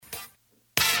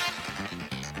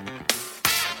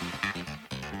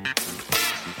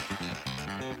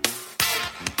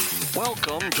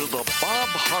Welcome to the Bob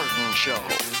Harden Show,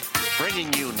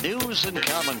 bringing you news and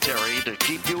commentary to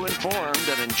keep you informed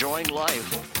and enjoying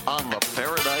life on the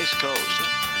Paradise Coast.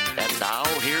 And now,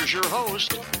 here's your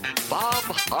host, Bob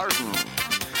Harden.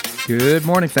 Good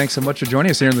morning. Thanks so much for joining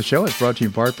us here on the show. It's brought to you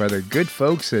in part by the good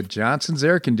folks at Johnson's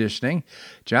Air Conditioning.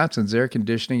 Johnson's Air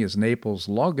Conditioning is Naples'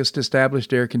 longest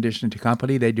established air conditioning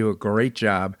company. They do a great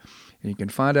job. And you can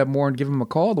find out more and give them a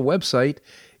call. The website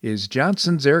is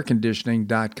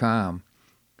johnsonsairconditioning.com.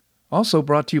 Also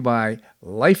brought to you by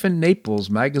Life in Naples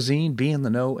magazine. Be in the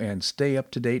know and stay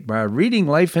up to date by reading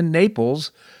Life in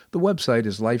Naples. The website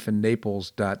is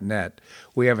lifeinnaples.net.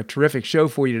 We have a terrific show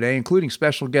for you today, including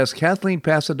special guest Kathleen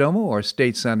Passidomo, our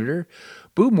state senator.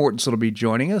 Boo Mortensen will be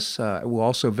joining us. We'll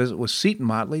also visit with Seton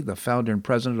Motley, the founder and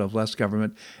president of Less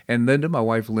Government. And Linda, my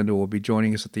wife Linda, will be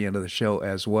joining us at the end of the show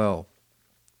as well.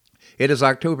 It is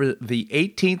October the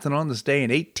 18th, and on this day in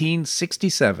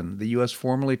 1867, the U.S.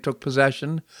 formally took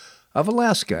possession of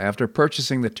Alaska after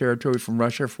purchasing the territory from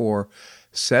Russia for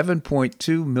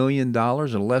 $7.2 million, or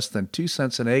less than 2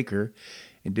 cents an acre.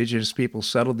 Indigenous people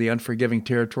settled the unforgiving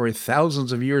territory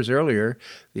thousands of years earlier.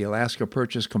 The Alaska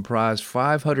Purchase comprised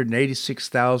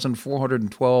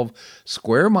 586,412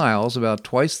 square miles, about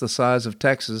twice the size of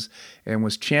Texas, and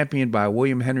was championed by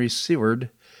William Henry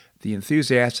Seward, the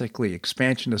enthusiastically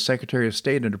expansion of Secretary of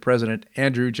State under President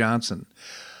Andrew Johnson.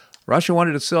 Russia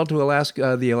wanted to sell to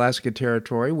Alaska, the Alaska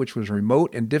Territory, which was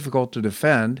remote and difficult to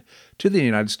defend, to the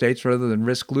United States rather than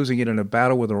risk losing it in a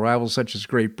battle with a rival such as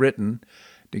Great Britain.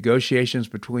 Negotiations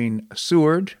between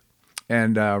Seward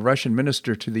and Russian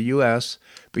minister to the U.S.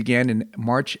 began in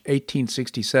March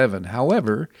 1867.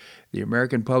 However, the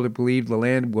American public believed the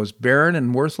land was barren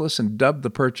and worthless and dubbed the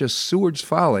purchase Seward's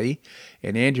Folly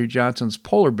and Andrew Johnson's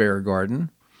Polar Bear Garden,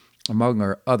 among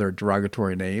our other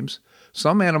derogatory names.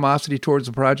 Some animosity towards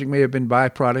the project may have been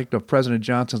byproduct of President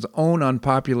Johnson's own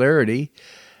unpopularity.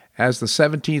 As the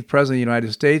 17th President of the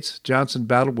United States, Johnson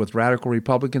battled with radical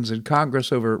Republicans in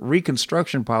Congress over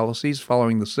Reconstruction policies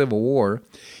following the Civil War.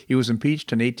 He was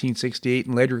impeached in 1868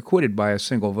 and later acquitted by a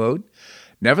single vote.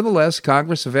 Nevertheless,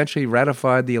 Congress eventually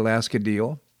ratified the Alaska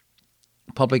deal.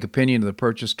 Public opinion of the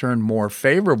purchase turned more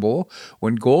favorable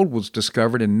when gold was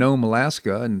discovered in Nome,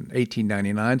 Alaska in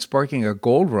 1899, sparking a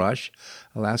gold rush.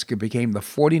 Alaska became the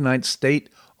 49th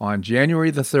state on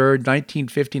January the 3rd,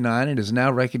 1959, and is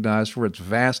now recognized for its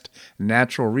vast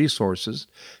natural resources.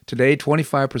 Today,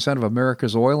 25% of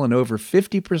America's oil and over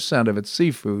 50% of its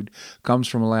seafood comes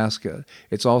from Alaska.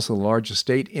 It's also the largest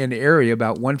state in area,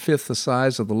 about one-fifth the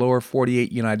size of the lower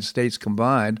 48 United States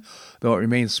combined, though it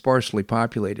remains sparsely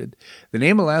populated. The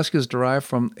name Alaska is derived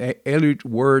from Aleut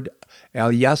word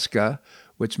Alyaska,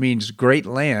 which means great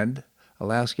land.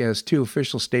 Alaska has 2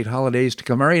 official state holidays to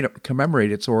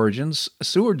commemorate its origins.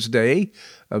 Seward's Day,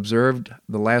 observed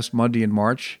the last Monday in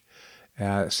March,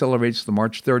 celebrates the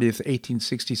March 30th,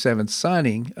 1867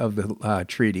 signing of the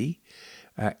treaty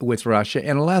with Russia,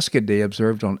 and Alaska Day,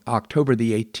 observed on October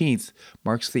the 18th,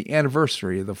 marks the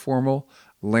anniversary of the formal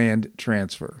land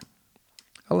transfer.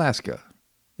 Alaska,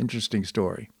 interesting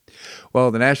story. Well,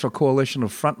 the National Coalition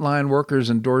of Frontline Workers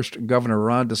endorsed Governor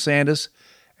Ron DeSantis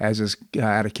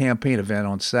at a campaign event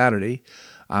on Saturday.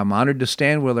 I'm honored to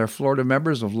stand with our Florida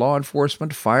members of law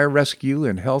enforcement, fire rescue,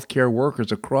 and healthcare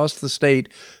workers across the state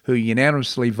who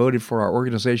unanimously voted for our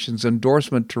organization's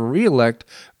endorsement to re-elect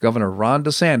Governor Ron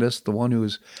DeSantis, the one who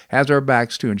has our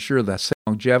backs to ensure the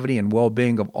longevity and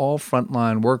well-being of all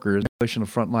frontline workers. The Coalition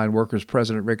of Frontline Workers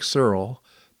President Rick Searle.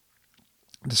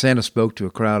 DeSantis spoke to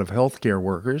a crowd of healthcare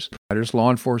workers, law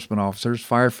enforcement officers,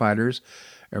 firefighters,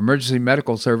 emergency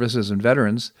medical services, and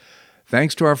veterans.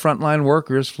 Thanks to our frontline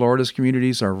workers, Florida's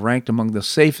communities are ranked among the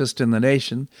safest in the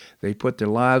nation. They put their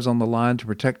lives on the line to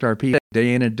protect our people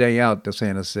day in and day out,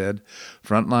 DeSantis said.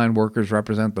 Frontline workers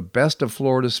represent the best of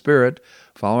Florida's spirit.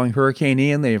 Following Hurricane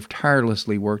Ian, they have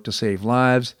tirelessly worked to save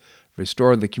lives,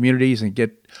 restore the communities, and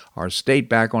get our state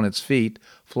back on its feet.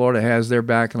 Florida has their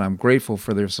back, and I'm grateful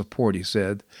for their support, he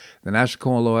said. The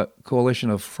National Coalition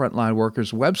of Frontline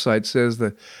Workers website says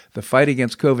that the fight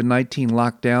against COVID-19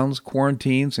 lockdowns,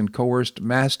 quarantines, and coerced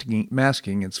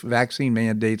masking and vaccine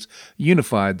mandates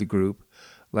unified the group.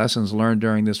 Lessons learned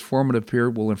during this formative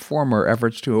period will inform our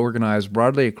efforts to organize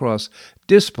broadly across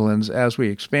disciplines as we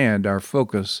expand our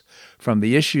focus from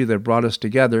the issue that brought us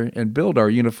together and build our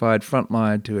unified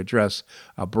frontline to address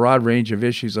a broad range of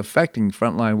issues affecting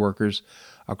frontline workers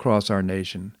across our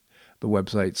nation, the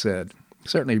website said.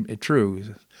 Certainly true.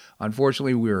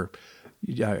 Unfortunately, we're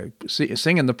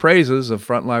singing the praises of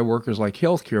frontline workers like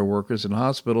healthcare workers in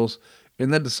hospitals,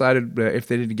 and then decided if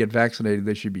they didn't get vaccinated,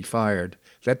 they should be fired.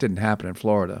 That didn't happen in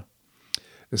Florida.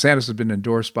 DeSantis has been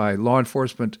endorsed by law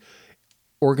enforcement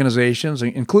organizations,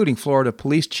 including Florida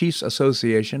Police Chiefs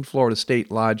Association, Florida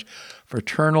State Lodge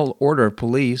Fraternal Order of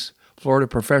Police, Florida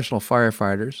Professional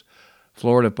Firefighters,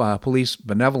 Florida Police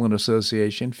Benevolent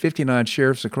Association, 59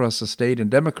 sheriffs across the state, and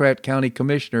Democrat County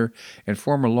Commissioner and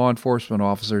former law enforcement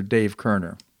officer Dave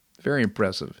Kerner. Very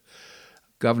impressive.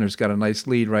 Governor's got a nice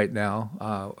lead right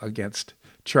now against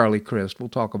Charlie Crist. We'll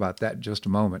talk about that in just a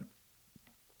moment.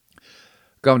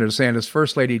 Governor DeSantis,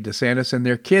 First Lady DeSantis, and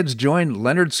their kids joined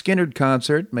Lynyrd Skynyrd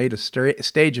concert, made a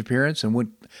stage appearance,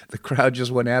 and the crowd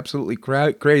just went absolutely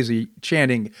crazy,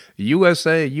 chanting,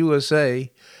 USA,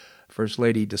 USA. First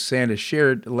Lady DeSantis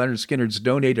shared Lynyrd Skynyrd's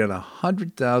donated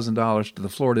 $100,000 to the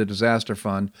Florida Disaster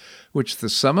Fund, which the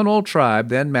Seminole Tribe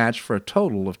then matched for a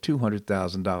total of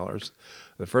 $200,000.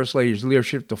 The First Lady's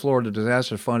leadership to Florida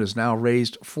Disaster Fund has now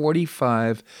raised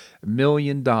 $45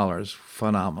 million.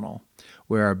 Phenomenal.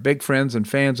 We are big friends and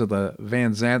fans of the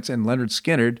Van Zants and Lynyrd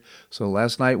Skynyrd, so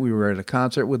last night we were at a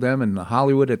concert with them in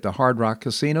Hollywood at the Hard Rock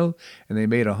Casino, and they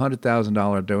made a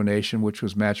 $100,000 donation, which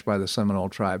was matched by the Seminole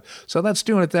Tribe. So that's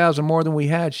 $200,000 more than we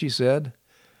had, she said.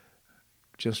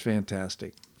 Just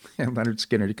fantastic. And Lynyrd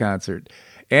Skynyrd concert.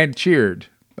 And cheered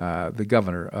the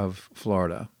governor of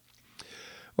Florida.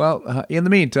 Well, in the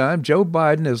meantime, Joe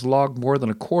Biden has logged more than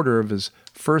a quarter of his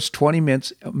first 20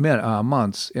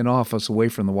 months in office away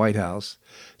from the White House.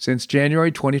 Since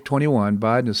January 2021,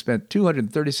 Biden has spent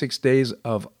 236 days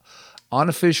of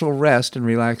unofficial rest and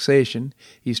relaxation.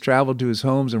 He's traveled to his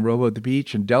homes in Rehoboth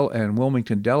Beach and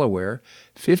Wilmington, Delaware,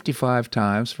 55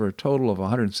 times for a total of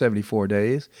 174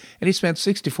 days, and he spent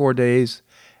 64 days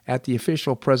at the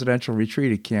official presidential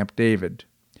retreat at Camp David,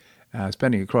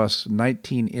 spending across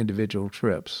 19 individual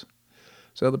trips.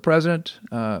 So the president,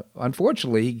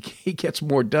 unfortunately, he gets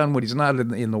more done when he's not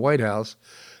in the White House.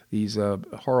 These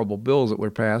horrible bills that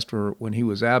were passed were when he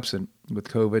was absent with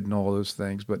COVID and all those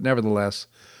things. But nevertheless,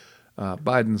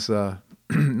 Biden's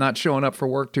not showing up for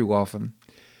work too often.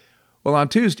 Well, on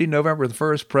Tuesday, November the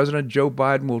 1st, President Joe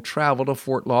Biden will travel to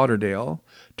Fort Lauderdale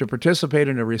to participate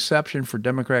in a reception for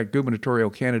Democrat gubernatorial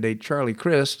candidate Charlie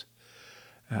Crist.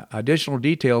 Additional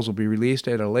details will be released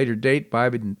at a later date.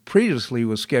 Biden previously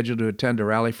was scheduled to attend a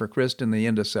rally for Crist in the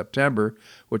end of September,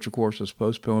 which, of course, was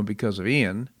postponed because of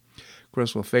Ian.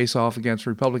 Crist will face off against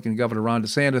Republican Governor Ron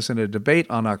DeSantis in a debate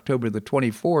on October the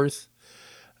 24th.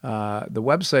 The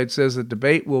website says the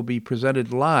debate will be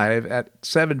presented live at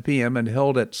 7 p.m. and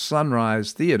held at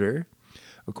Sunrise Theater.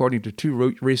 According to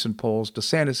two recent polls,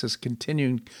 DeSantis is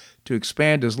continuing to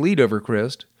expand his lead over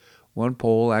Crist. One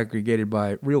poll aggregated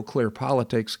by Real Clear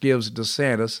Politics gives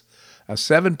DeSantis a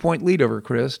 7-point lead over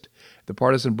Crist. The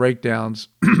partisan breakdowns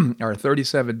are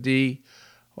 37D,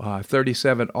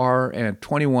 37R, and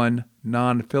 21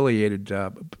 non-affiliated.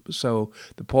 So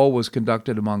the poll was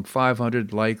conducted among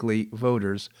 500 likely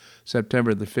voters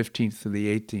September the 15th to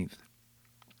the 18th.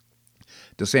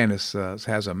 DeSantis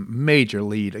has a major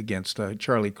lead against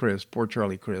Charlie Crist, poor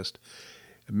Charlie Crist.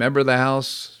 A member of the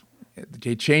House.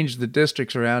 He changed the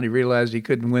districts around. He realized he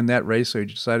couldn't win that race, so he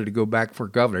decided to go back for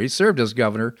governor. He served as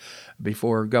governor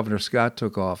before Governor Scott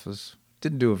took office.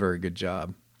 Didn't do a very good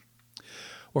job.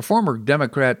 Well, former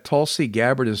Democrat Tulsi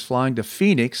Gabbard is flying to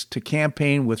Phoenix to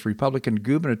campaign with Republican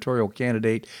gubernatorial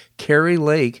candidate Kari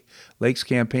Lake. Lake's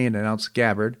campaign announced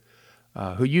Gabbard,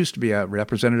 who used to be a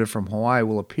representative from Hawaii,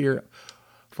 will appear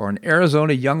for an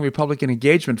Arizona Young Republican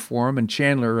Engagement Forum in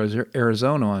Chandler,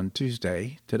 Arizona on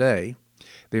today.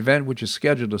 The event, which is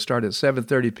scheduled to start at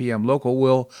 7:30 p.m. local,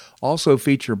 will also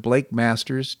feature Blake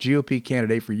Masters, GOP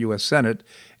candidate for U.S. Senate,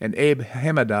 and Abe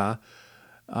Hamadeh,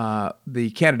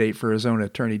 the candidate for Arizona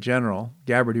Attorney General.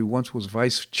 Gabbard, who once was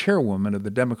vice chairwoman of the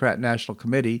Democrat National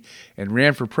Committee and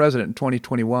ran for president in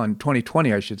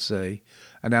 2020,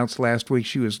 announced last week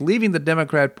she was leaving the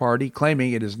Democrat Party,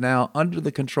 claiming it is now under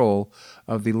the control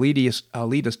of the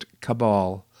elitist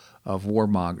cabal of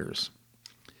warmongers.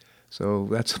 So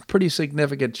that's a pretty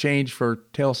significant change for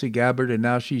Tulsi Gabbard, and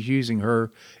now she's using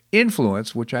her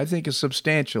influence, which I think is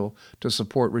substantial, to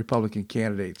support Republican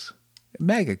candidates,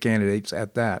 MAGA candidates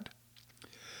at that.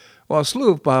 Well, a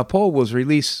slew of polling was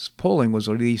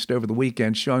released over the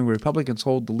weekend, showing Republicans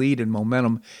hold the lead in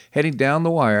momentum heading down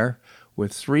the wire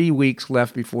with 3 weeks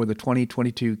left before the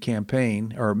 2022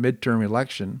 campaign or midterm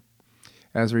election.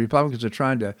 As the Republicans are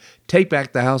trying to take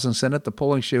back the House and Senate, the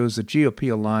polling shows the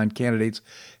GOP-aligned candidates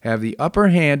have the upper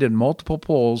hand in multiple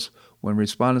polls when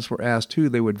respondents were asked who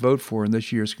they would vote for in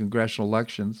this year's congressional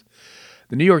elections.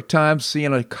 The New York Times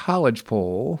Siena College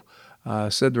poll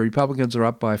said the Republicans are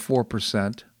up by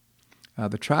 4%.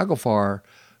 The Trafalgar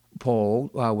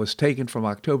poll was taken from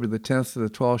October the 10th to the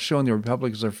 12th, showing the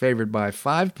Republicans are favored by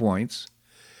 5 points.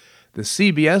 The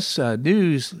CBS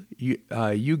News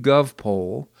YouGov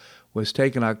poll was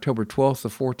taken October 12th to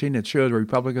 14th. It showed the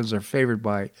Republicans are favored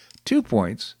by 2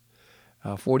 points,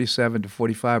 47 to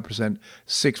 45%,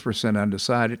 6%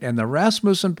 undecided. And the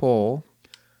Rasmussen poll,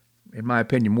 in my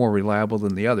opinion, more reliable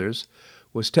than the others,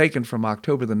 was taken from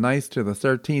October the 9th to the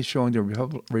 13th, showing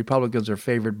the Republicans are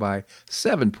favored by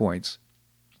 7 points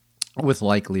with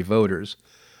likely voters.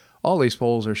 All these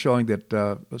polls are showing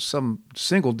that some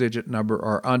single-digit number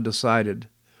are undecided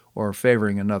or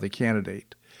favoring another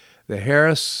candidate. The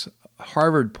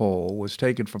Harris-Harvard poll was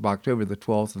taken from October the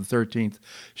 12th and 13th,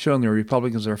 showing the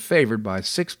Republicans are favored by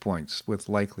 6 points with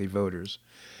likely voters.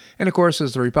 And, of course,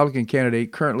 as the Republican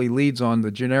candidate currently leads on the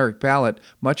generic ballot,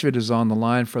 much of it is on the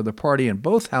line for the party in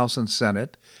both House and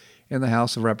Senate. In the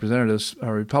House of Representatives,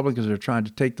 Republicans are trying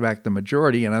to take back the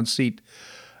majority and unseat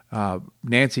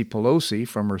Nancy Pelosi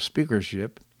from her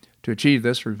speakership. To achieve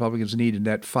this, Republicans need to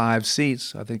net 5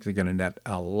 seats. I think they're going to net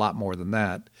a lot more than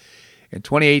that. In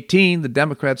 2018, the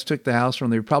Democrats took the House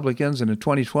from the Republicans, and in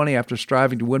 2020, after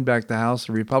striving to win back the House,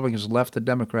 the Republicans left the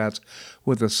Democrats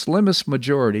with the slimmest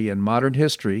majority in modern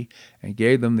history and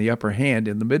gave them the upper hand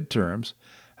in the midterms.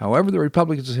 However, the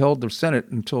Republicans held the Senate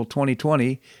until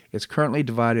 2020. It's currently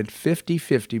divided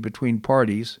 50-50 between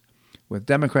parties, with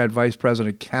Democrat Vice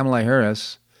President Kamala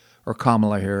Harris, or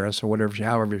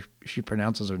however she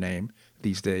pronounces her name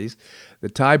these days, the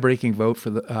tie-breaking vote for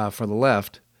the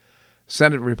left.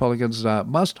 Senate Republicans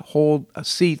must hold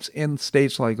seats in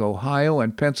states like Ohio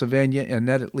and Pennsylvania and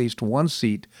net at least 1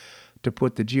 seat to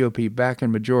put the GOP back in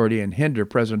majority and hinder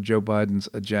President Joe Biden's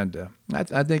agenda.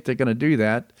 I think they're going to do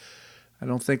that. I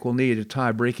don't think we'll need a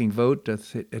tie-breaking vote.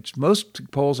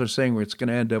 Most polls are saying it's going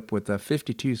to end up with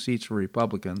 52 seats for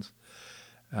Republicans.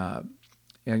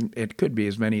 And it could be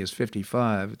as many as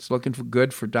 55. It's looking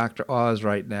good for Dr. Oz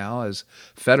right now as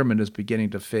Fetterman is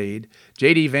beginning to fade.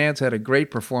 J.D. Vance had a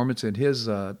great performance in his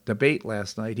debate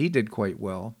last night. He did quite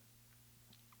well.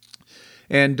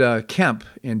 And Kemp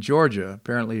in Georgia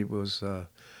apparently was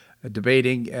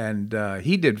debating, and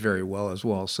he did very well as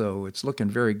well. So it's looking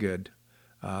very good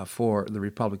for the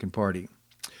Republican Party.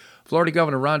 Florida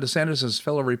Governor Ron DeSantis and his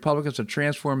fellow Republicans are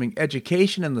transforming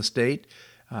education in the state,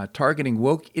 targeting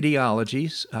woke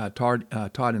ideologies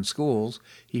taught in schools.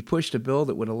 He pushed a bill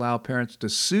that would allow parents to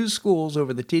sue schools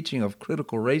over the teaching of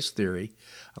critical race theory,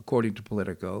 according to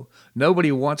Politico.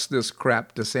 Nobody wants this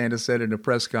crap, DeSantis said in a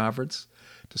press conference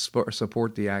to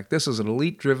support the act. This is an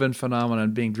elite-driven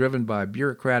phenomenon being driven by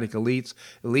bureaucratic elites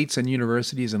in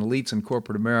universities and elites in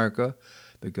corporate America,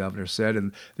 the governor said,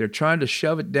 and they're trying to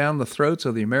shove it down the throats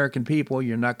of the American people.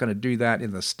 You're not going to do that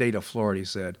in the state of Florida, he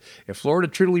said. If Florida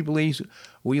truly believes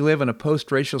we live in a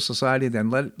post-racial society,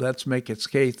 then let's make its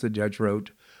case, the judge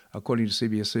wrote, according to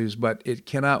CBS News, but it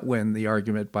cannot win the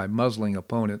argument by muzzling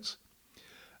opponents.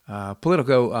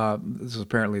 Politico, this is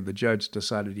apparently the judge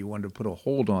decided he wanted to put a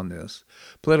hold on this.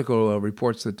 Politico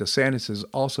reports that DeSantis is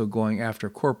also going after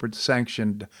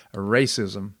corporate-sanctioned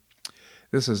racism.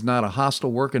 This is not a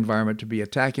hostile work environment to be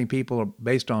attacking people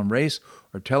based on race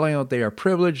or telling them that they are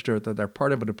privileged or that they're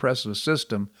part of an oppressive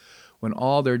system when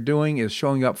all they're doing is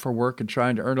showing up for work and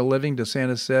trying to earn a living,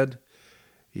 DeSantis said.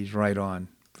 He's right on.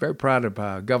 Very proud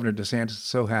of Governor DeSantis.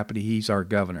 So happy he's our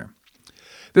governor.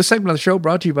 This segment of the show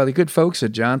brought to you by the good folks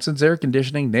at Johnson's Air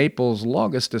Conditioning, Naples'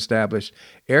 longest established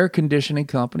air conditioning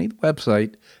company. The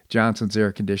website,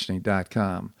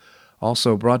 johnsonsairconditioning.com.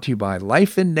 Also brought to you by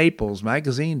Life in Naples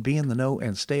magazine. Be in the know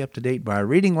and stay up to date by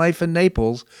reading Life in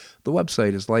Naples. The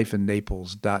website is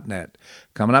lifeinnaples.net.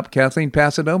 Coming up, Kathleen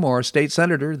Passidomo, our state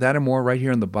senator. That and more right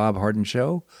here on The Bob Harden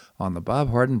Show on the Bob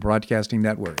Harden Broadcasting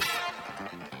Network.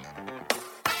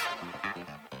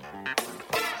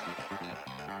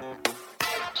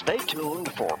 Stay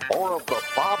tuned for more of The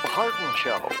Bob Harden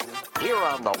Show here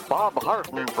on the Bob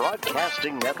Harden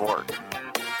Broadcasting Network.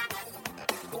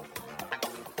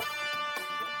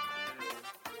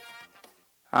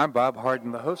 I'm Bob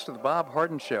Harden, the host of The Bob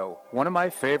Harden Show. One of my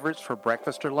favorites for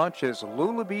breakfast or lunch is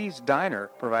Lulabee's Diner,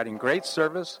 providing great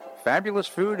service, fabulous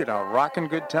food, and a rockin'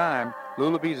 good time.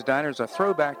 Lulabee's Diner is a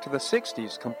throwback to the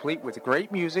 60s, complete with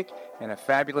great music and a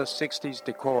fabulous 60s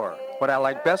decor. What I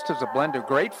like best is a blend of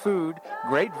great food,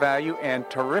 great value, and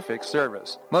terrific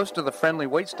service. Most of the friendly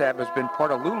waitstaff has been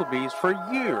part of Lulabee's for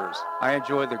years. I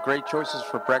enjoy the great choices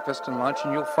for breakfast and lunch,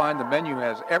 and you'll find the menu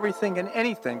has everything and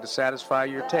anything to satisfy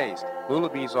your taste.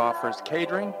 Lulabee's offers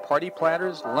catering, party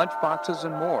platters, lunch boxes,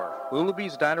 and more.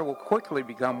 Lulabee's Diner will quickly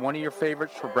become one of your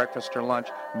favorites for breakfast or lunch.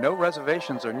 No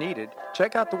reservations are needed.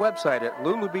 Check out the website at at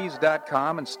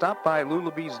lulubees.com and stop by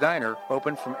Lulubees Diner,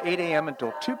 open from 8 a.m.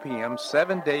 until 2 p.m.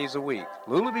 7 days a week.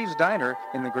 Lulubees Diner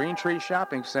in the Green Tree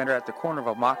Shopping Center at the corner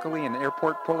of Immokalee and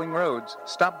Airport Pulling Roads.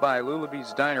 Stop by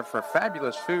Lulubees Diner for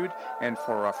fabulous food and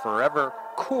for a forever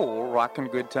cool rockin'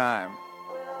 good time.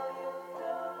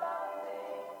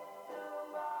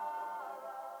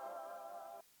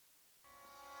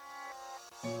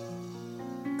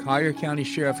 Collier County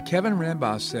Sheriff Kevin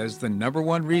Rambas says the number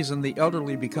one reason the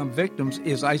elderly become victims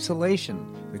is isolation.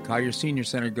 The Collier Senior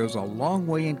Center goes a long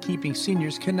way in keeping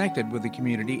seniors connected with the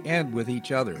community and with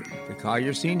each other. The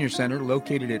Collier Senior Center,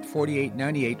 located at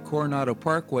 4898 Coronado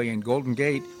Parkway in Golden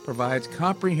Gate, provides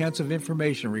comprehensive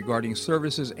information regarding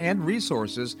services and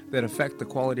resources that affect the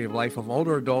quality of life of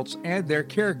older adults and their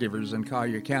caregivers in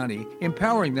Collier County,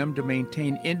 empowering them to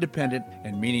maintain independent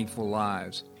and meaningful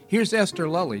lives. Here's Esther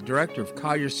Lully, Director of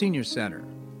Collier Senior Center.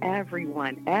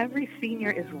 Everyone, every senior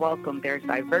is welcome. There's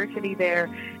diversity there.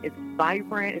 It's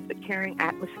vibrant. It's a caring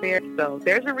atmosphere. So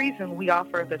there's a reason we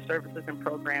offer the services and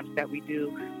programs that we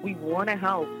do. We want to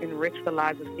help enrich the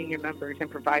lives of senior members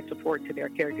and provide support to their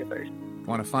caregivers.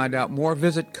 Want to find out more?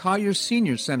 Visit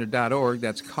collierseniorcenter.org.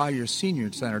 That's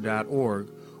collierseniorcenter.org.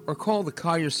 Or call the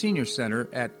Collier Senior Center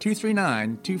at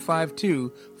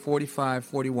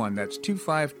 239-252-4541. That's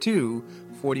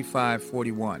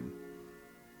 252-4541.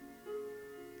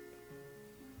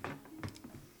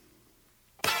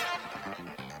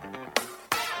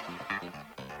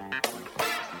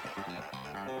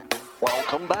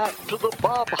 Welcome back to the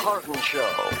Bob Harden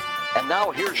Show. And now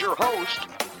here's your host,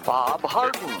 Bob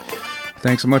Harden.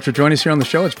 Thanks so much for joining us here on the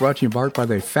show. It's brought to you in part by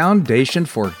the Foundation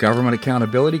for Government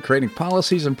Accountability, creating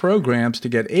policies and programs to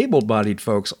get able-bodied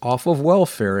folks off of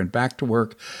welfare and back to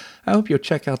work. I hope you'll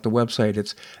check out the website.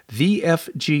 It's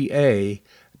thefga.org.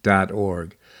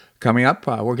 Coming up,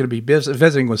 we're going to be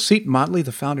visiting with Seton Motley,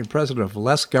 the founder and president of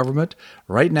Less Government.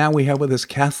 Right now, we have with us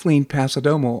Kathleen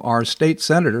Passidomo, our state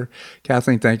senator.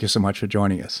 Kathleen, thank you so much for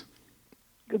joining us.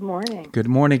 Good morning. Good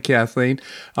morning, Kathleen.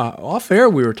 Off air,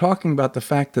 we were talking about the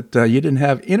fact that you didn't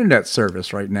have internet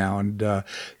service right now, and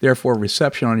therefore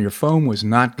reception on your phone was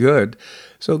not good.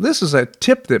 So this is a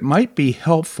tip that might be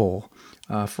helpful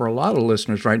for a lot of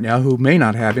listeners right now who may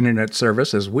not have internet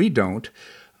service, as we don't.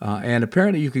 And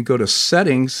apparently you can go to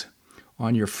settings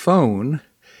on your phone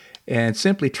and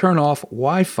simply turn off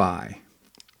Wi-Fi.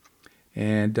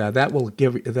 And that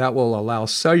will allow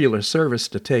cellular service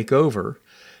to take over.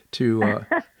 And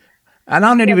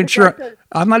I'm not even sure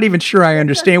I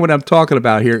understand what I'm talking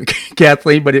about here,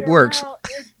 Kathleen, but it works. Well,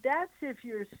 that's if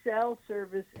your cell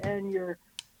service and your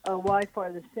Wi-Fi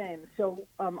are the same. So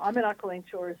I'm in Aquilane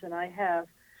Shores, and I have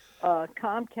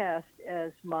Comcast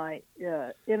as my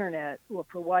internet for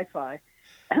Wi-Fi.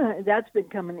 That's been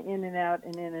coming in and out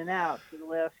for the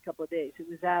last couple of days. It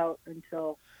was out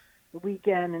until the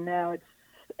weekend, and now it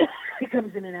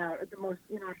comes in and out at the most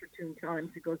inopportune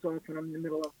times. It goes off when I'm in the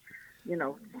middle of,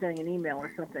 sending an email or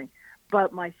something.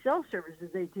 But my cell service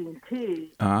is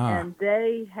AT&T, and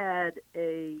they had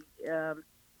a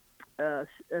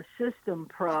system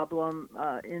problem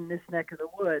in this neck of the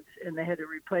woods, and they had to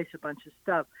replace a bunch of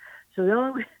stuff. So the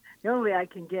only way I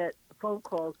can get phone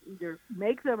calls, either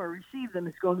make them or receive them,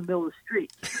 is go in the middle of the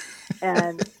street.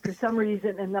 And for some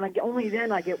reason, and then I get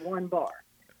one bar.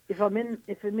 If I'm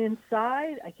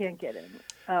inside, I can't get in.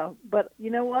 But you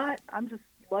know what? I'm just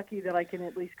lucky that I can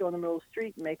at least go in the middle of the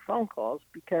street and make phone calls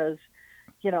because,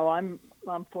 I'm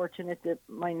fortunate that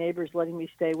my neighbor's letting me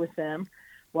stay with them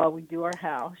while we do our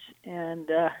house. And,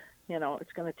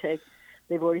 it's going to take,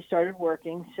 they've already started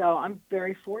working. So I'm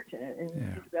very fortunate. And you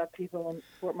think about people in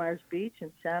Fort Myers Beach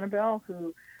and Sanibel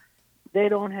who they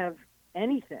don't have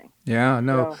anything. Yeah,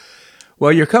 no. So,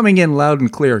 well, you're coming in loud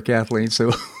and clear, Kathleen,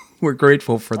 so we're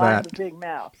grateful for that. I have a big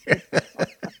mouth.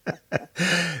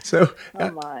 So,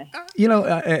 oh my.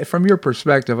 From your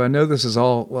perspective, I know this is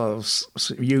all,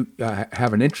 you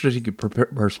have an interesting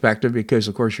perspective because,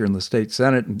 of course, you're in the state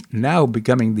Senate and now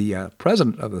becoming the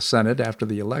president of the Senate after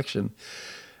the election.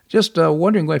 Just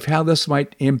wondering how this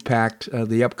might impact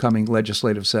the upcoming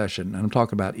legislative session. And I'm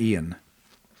talking about Ian.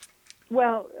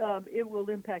 Well, it will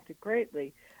impact it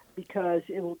greatly because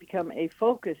it will become a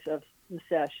focus of the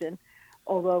session.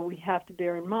 Although we have to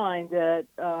bear in mind that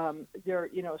there are,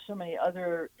 so many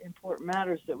other important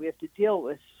matters that we have to deal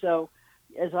with. So,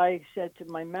 as I said to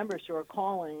my members who are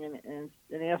calling and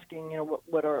asking, what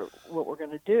we're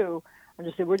going to do, I'm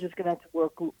just saying we're just going to have to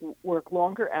work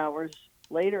longer hours,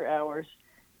 later hours,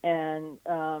 and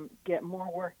get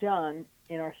more work done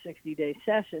in our 60-day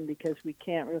session because we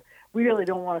really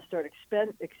don't want to start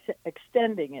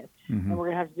extending it. Mm-hmm. And we're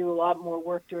going to have to do a lot more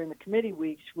work during the committee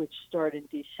weeks, which start in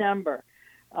December.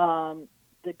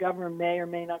 the governor may or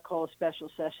may not call a special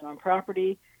session on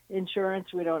property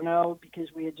insurance. We don't know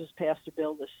because we had just passed a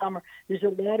bill this summer. There's a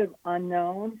lot of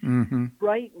unknowns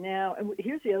right now. And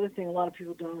here's the other thing: a lot of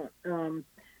people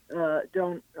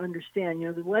don't understand.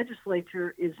 The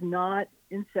legislature is not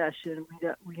in session.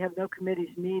 We have no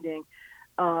committees meeting.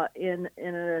 In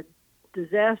a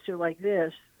disaster like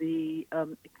this, the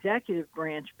executive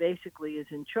branch basically is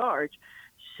in charge.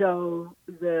 So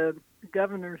the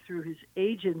governor, through his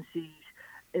agencies,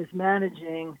 is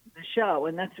managing the show,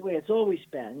 and that's the way it's always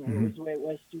been. It was the way it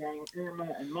was during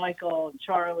Irma and Michael and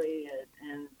Charlie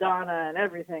and Donna and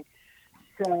everything.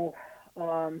 So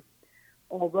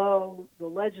although the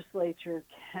legislature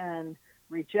can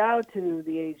reach out to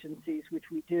the agencies, which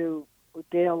we do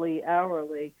daily,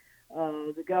 hourly,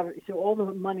 the governor. So all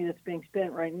the money that's being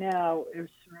spent right now is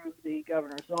through the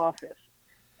governor's office.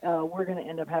 We're going to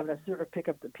end up having to sort of pick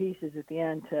up the pieces at the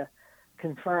end to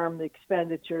confirm the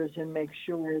expenditures and make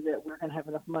sure that we're going to have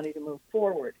enough money to move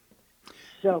forward.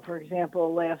 So, for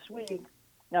example, last week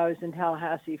I was in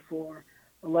Tallahassee for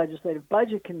a legislative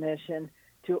budget commission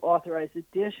to authorize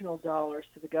additional dollars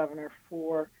to the governor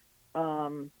for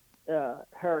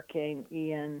Hurricane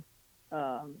Ian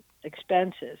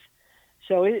expenses.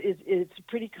 So it's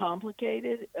pretty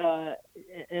complicated,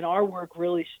 and our work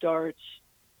really starts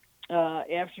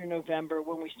after November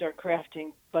when we start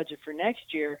crafting budget for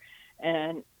next year.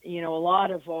 And, a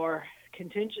lot of our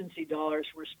contingency dollars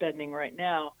we're spending right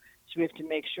now, so we have to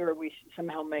make sure we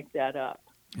somehow make that up.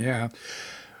 Yeah.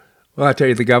 Well, I tell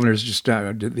you, the governor's just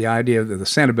the idea of the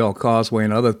Sanibel Causeway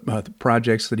and other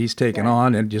projects that he's taken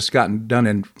on and just gotten done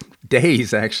in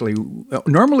days, actually.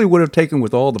 Normally would have taken,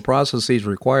 with all the processes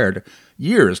required,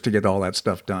 years to get all that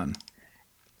stuff done.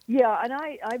 Yeah, and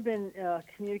I've been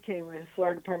communicating with the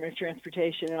Florida Department of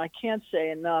Transportation, and I can't say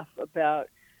enough about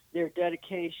their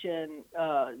dedication,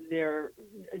 their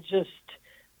just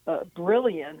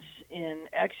brilliance in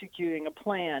executing a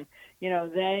plan.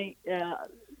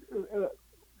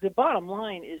 The bottom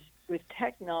line is, with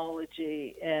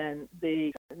technology and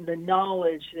the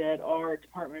knowledge that our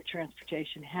Department of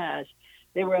Transportation has,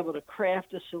 they were able to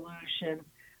craft a solution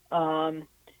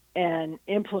and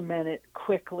implement it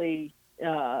quickly.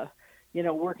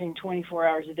 Working 24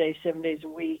 hours a day, 7 days a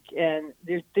week, and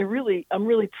I'm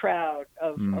really proud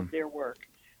of their work.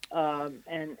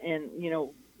 And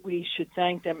we should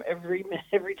thank them every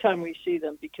time we see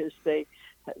them, because they've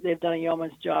done a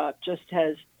yeoman's job. Just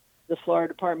as the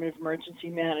Florida Department of Emergency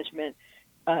Management,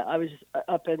 I was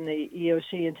up in the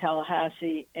EOC in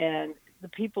Tallahassee, and the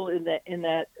people in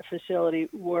that facility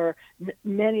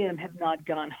many of them have not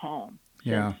gone home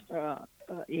since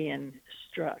Ian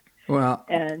struck. Well,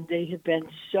 and they have been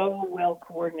so well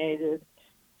coordinated.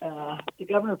 The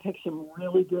governor picked some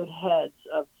really good heads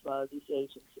of these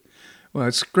agencies. Well,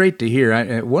 it's great to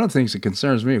hear. One of the things that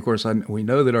concerns me, of course, we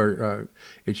know that our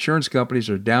insurance companies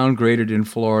are downgraded in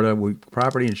Florida.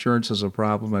 Property insurance is a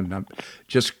problem, and I'm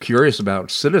just curious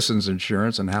about citizens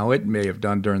insurance and how it may have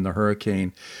done during the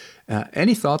hurricane.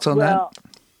 Any thoughts on that? Well,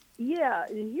 yeah,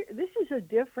 this is a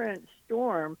different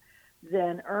storm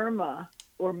than Irma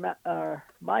or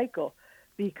Michael,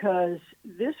 because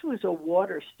this was a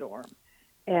water storm,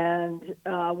 and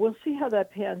we'll see how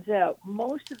that pans out.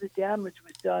 Most of the damage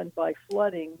was done by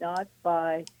flooding, not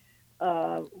by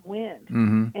wind.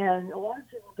 And a lot of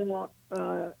people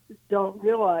don't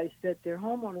realize that their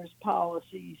homeowners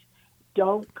policies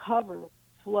don't cover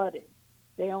flooding.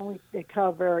 They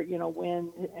cover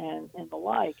wind and the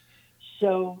like.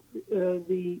 So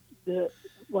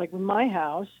like in my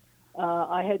house,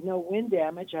 I had no wind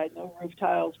damage. I had no roof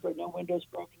tiles, but no windows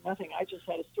broken, nothing. I just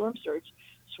had a storm surge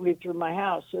sweep through my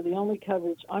house. So the only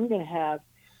coverage I'm going to have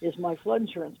is my flood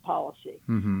insurance policy.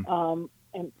 And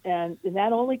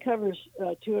that only covers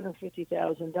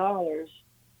 $250,000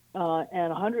 and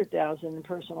 $100,000 in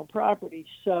personal property.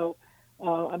 So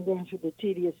I'm going through the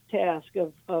tedious task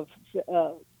of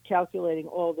calculating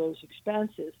all those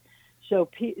expenses. So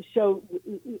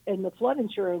and the flood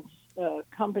insurance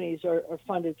companies are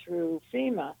funded through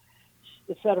FEMA,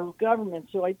 the federal government.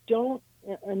 So I don't,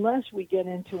 unless we get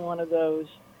into one of those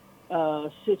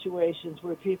situations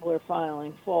where people are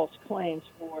filing false claims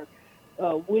for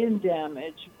wind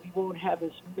damage, we won't have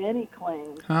as many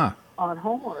claims on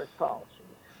homeowners policies.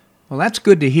 Well, that's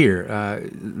good to hear.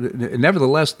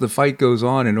 Nevertheless, the fight goes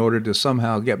on in order to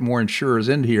somehow get more insurers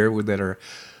in here that are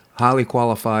highly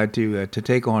qualified to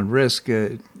take on risk.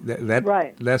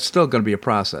 That's still going to be a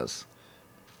process.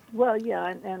 Well,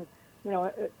 yeah, and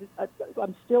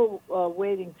I'm still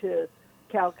waiting to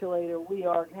calculate, or we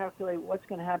are calculate what's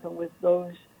going to happen with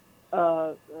those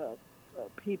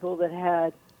people that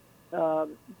had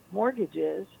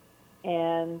mortgages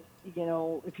and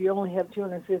if you only have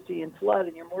 250 in flood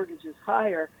and your mortgage is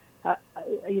higher, how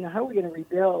are we going to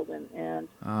rebuild? And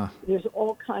there's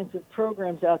all kinds of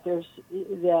programs out there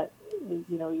that,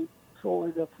 for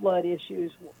the flood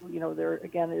issues, there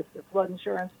again is the flood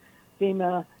insurance.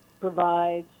 FEMA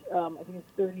provides, I think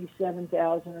it's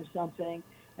 $37,000 or something,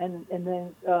 and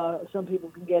then some people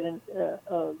can get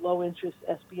a low interest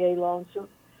SBA loan. So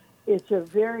it's a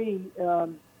very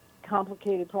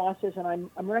complicated process, and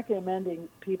I'm recommending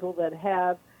people that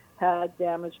have had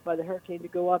damage by the hurricane to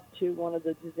go up to one of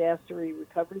the disaster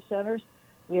recovery centers.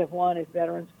 We have one at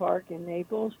Veterans Park in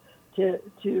Naples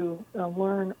to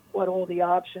learn what all the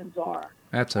options are.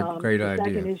 That's a great idea.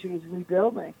 The second issue is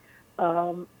rebuilding.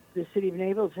 The city of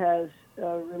Naples has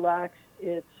relaxed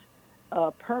its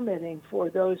permitting for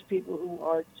those people who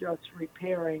are just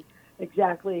repairing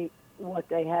exactly what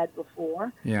they had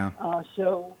before. Yeah.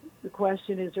 So the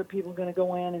question is, are people going to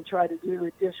go in and try to do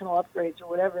additional upgrades or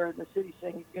whatever? And the city's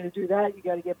saying, if you're going to do that, you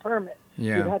got to get permits.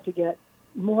 Yeah. You have to get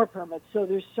more permits. So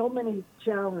there's so many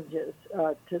challenges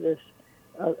to this.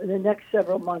 The next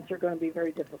several months are going to be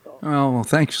very difficult. Oh, well,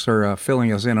 thanks for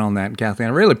filling us in on that, Kathleen.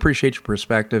 I really appreciate your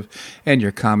perspective and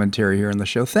your commentary here on the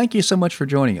show. Thank you so much for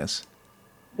joining us.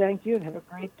 Thank you, and have a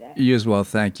great day. You as well.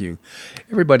 Thank you.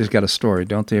 Everybody's got a story,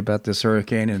 don't they, about this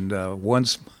hurricane, and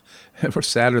one's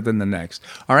sadder than the next.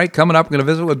 All right, coming up, we're going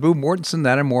to visit with Boo Mortensen.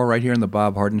 That and more right here on The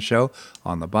Bob Harden Show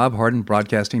on the Bob Harden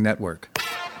Broadcasting Network.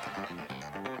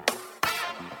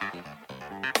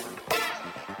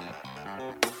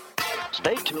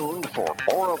 Stay tuned for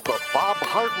more of The Bob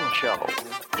Harden Show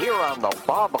here on the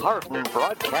Bob Harden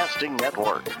Broadcasting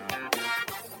Network.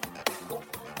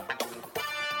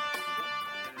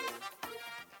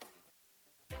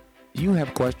 Do you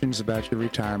have questions about your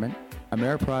retirement?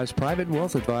 Ameriprise Private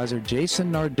Wealth Advisor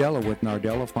Jason Nardella with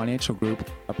Nardella Financial Group,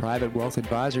 a private wealth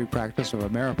advisory practice of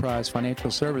Ameriprise Financial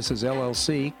Services,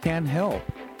 LLC, can help.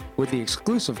 With the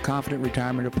exclusive Confident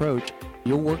Retirement approach,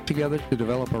 you'll work together to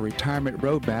develop a retirement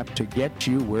roadmap to get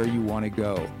you where you want to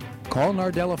go. Call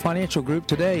Nardella Financial Group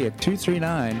today at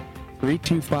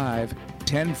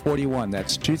 239-325-1041.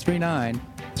 That's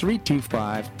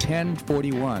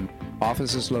 239-325-1041.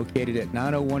 Office is located at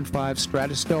 9015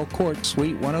 Stratusdale Court,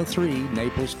 Suite 103,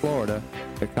 Naples, Florida.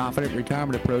 The Confident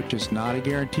Retirement approach is not a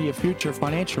guarantee of future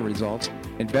financial results.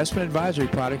 Investment advisory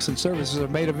products and services are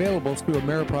made available through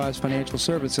Ameriprise Financial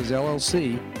Services,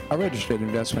 LLC, a registered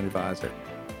investment advisor.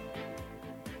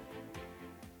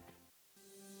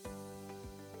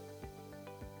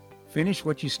 Finish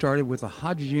what you started with the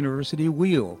Hodges University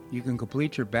Wheel. You can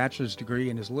complete your bachelor's degree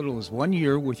in as little as 1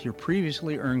 year with your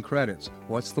previously earned credits.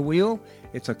 What's the Wheel?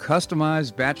 It's a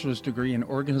customized bachelor's degree in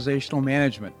organizational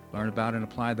management. Learn about and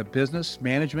apply the business,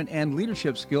 management, and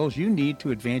leadership skills you need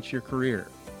to advance your career.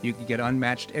 You can get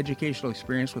unmatched educational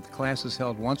experience with classes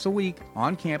held once a week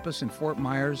on campus in Fort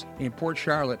Myers, in Port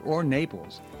Charlotte, or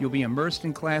Naples. You'll be immersed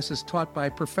in classes taught by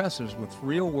professors with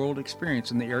real-world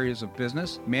experience in the areas of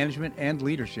business, management, and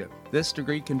leadership. This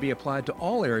degree can be applied to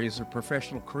all areas of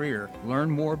professional career.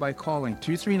 Learn more by calling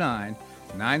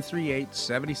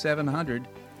 239-938-7700.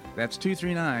 That's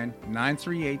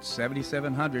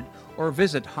 239-938-7700, or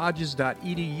visit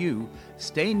hodges.edu.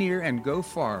 Stay near and go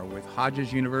far with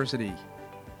Hodges University.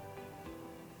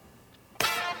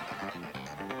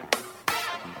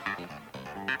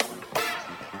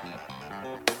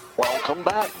 Welcome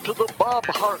back to the Bob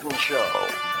Harden Show.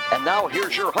 And now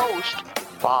here's your host,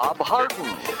 Bob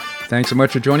Harden. Thanks so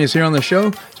much for joining us here on the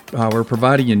show. We're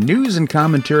providing you news and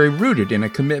commentary rooted in a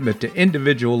commitment to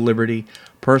individual liberty,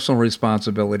 personal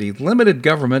responsibility, limited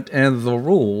government, and the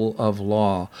rule of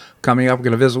law. Coming up, we're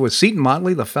going to visit with Seton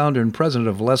Motley, the founder and president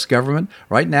of Less Government.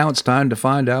 Right now, it's time to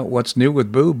find out what's new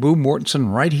with Boo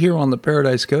Mortensen right here on the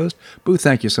Paradise Coast. Boo,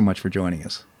 thank you so much for joining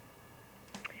us.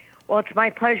 Well, it's my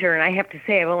pleasure, and I have to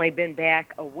say I've only been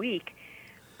back a week,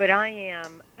 but I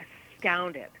am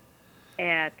astounded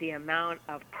at the amount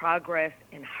of progress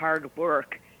and hard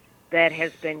work that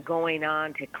has been going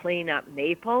on to clean up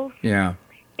Naples. Yeah.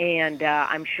 And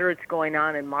I'm sure it's going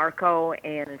on in Marco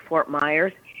and in Fort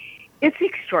Myers. It's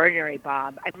extraordinary,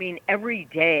 Bob. I mean, every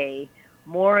day,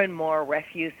 more and more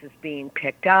refuse is being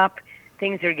picked up.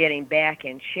 Things are getting back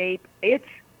in shape.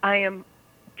 I am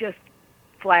just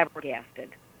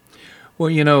flabbergasted. Well,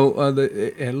 you know,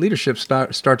 the leadership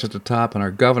starts at the top, and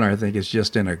our governor, I think, has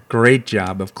just done a great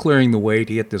job of clearing the way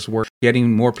to get this work,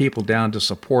 getting more people down to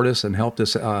support us and help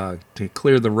us to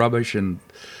clear the rubbish and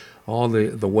all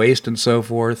the waste and so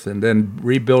forth, and then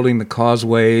rebuilding the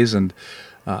causeways and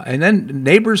then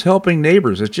neighbors helping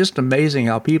neighbors. It's just amazing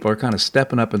how people are kind of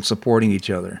stepping up and supporting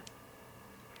each other.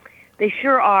 They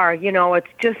sure are. You know, it's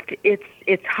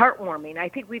heartwarming. I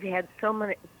think we've had so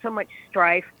much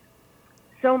strife,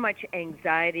 so much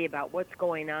anxiety about what's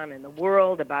going on in the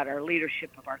world, about our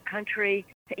leadership of our country.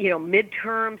 You know,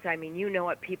 midterms, I mean, you know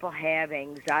what, people have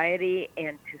anxiety,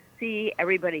 and to see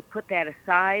everybody put that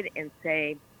aside and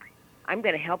say, I'm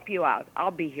going to help you out.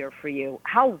 I'll be here for you.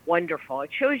 How wonderful.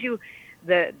 It shows you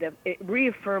it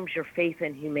reaffirms your faith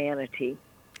in humanity.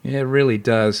 Yeah, it really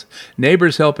does.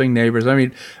 Neighbors helping neighbors. I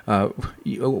mean,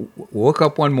 you woke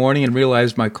up one morning and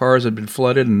realized my cars had been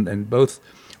flooded, and both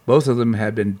of them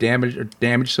had been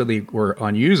damaged so they were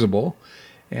unusable.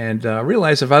 And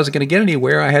realized if I was going to get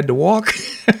anywhere, I had to walk.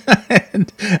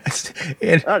 and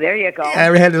oh, there you go.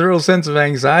 I had a real sense of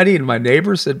anxiety, and my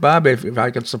neighbor said, Bob, if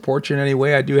I could support you in any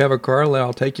way, I do have a car.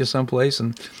 I'll take you someplace.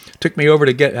 And took me over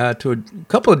to get to a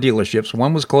couple of dealerships.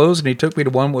 One was closed, and he took me to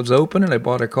one that was open, and I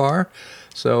bought a car.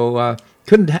 So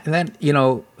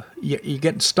you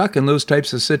get stuck in those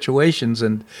types of situations.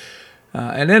 And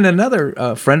then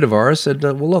another friend of ours said,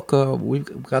 well, look,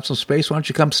 we've got some space. Why don't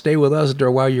you come stay with us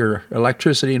while your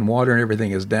electricity and water and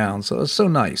everything is down? So it's so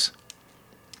nice.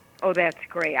 Oh, that's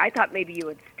great. I thought maybe you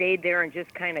had stayed there and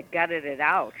just kind of gutted it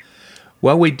out.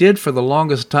 Well, we did for the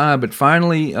longest time, but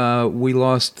finally we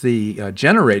lost the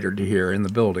generator to here in the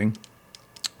building.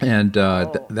 And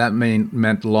that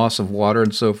meant loss of water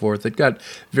and so forth. It got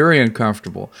very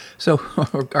uncomfortable. So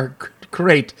our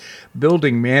great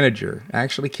building manager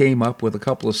actually came up with a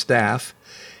couple of staff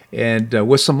and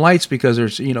with some lights, because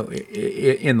there's,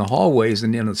 in the hallways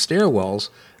and in the stairwells,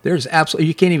 there's absolutely,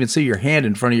 you can't even see your hand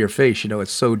in front of your face.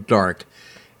 It's so dark.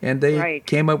 And they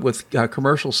came up with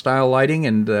commercial style lighting,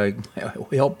 and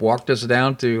walked us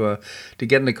down to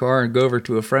get in the car and go over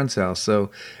to a friend's house. So,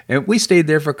 and we stayed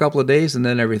there for a couple of days, and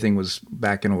then everything was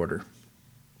back in order.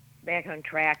 Back on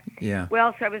track. Yeah.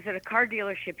 Well, so I was at a car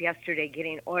dealership yesterday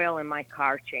getting oil in my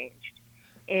car changed,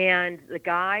 and the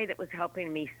guy that was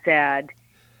helping me said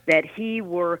that he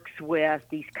works with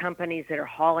these companies that are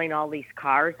hauling all these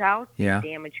cars out,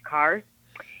 damaged cars.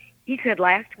 He said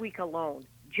last week alone,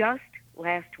 just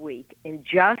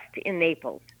in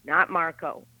Naples, not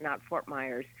Marco, not Fort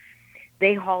Myers,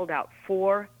 they hauled out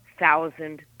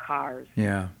 4,000 cars.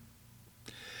 Yeah.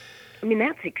 I mean,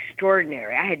 that's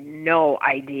extraordinary. I had no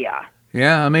idea.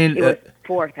 Yeah, I mean, it was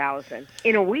 4,000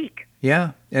 in a week.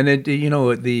 Yeah, and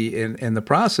the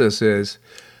process is,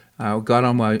 I got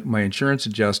on my insurance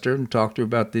adjuster and talked to her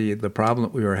about the problem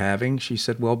that we were having. She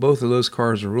said, well, both of those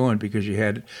cars are ruined because you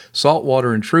had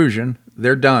saltwater intrusion.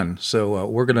 They're done, so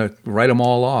we're going to write them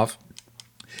all off.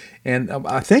 And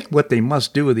I think what they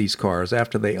must do with these cars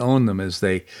after they own them is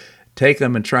they take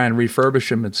them and try and refurbish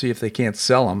them and see if they can't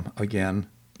sell them again.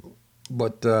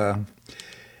 But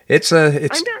it's I'm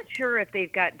not sure if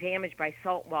they've got damaged by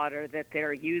saltwater that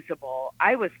they're usable.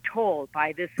 I was told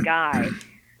by this guy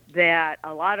that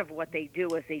a lot of what they do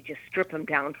is they just strip them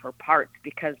down for parts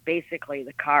because basically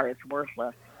the car is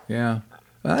worthless. Yeah.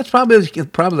 Well, that's probably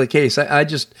the case.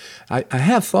 I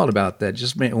have thought about that.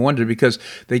 Just wondered, because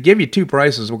they give you two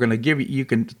prices. We're going to give you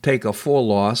can take a full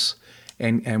loss,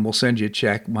 and we'll send you a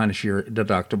check minus your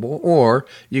deductible, or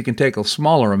you can take a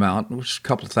smaller amount, which is a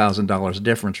couple of $1,000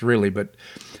 difference, really. But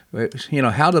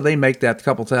how do they make that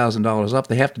couple $1,000 up?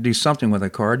 They have to do something with a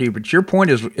car. But your point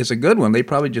is a good one. They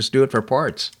probably just do it for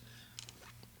parts.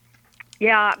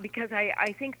 Yeah, because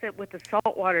I think that with the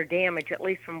saltwater damage, at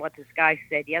least from what this guy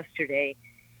said yesterday,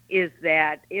 is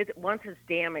that once it's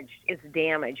damaged, it's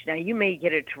damaged. Now, you may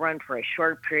get it to run for a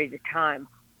short period of time,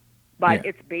 but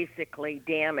it's basically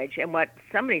damaged. And what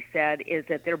somebody said is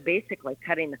that they're basically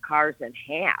cutting the cars in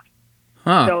half,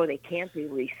 so they can't be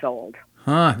resold.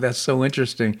 That's so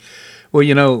interesting.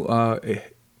 Well,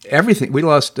 everything we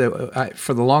lost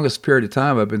for the longest period of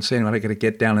time. I've been saying, I got to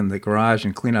get down in the garage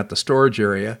and clean out the storage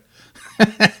area.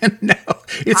 No,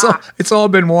 it's all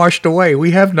been washed away.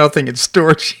 We have nothing in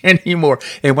storage anymore.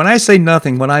 And when I say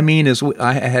nothing, what I mean is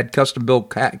I had custom-built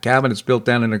cabinets built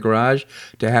down in the garage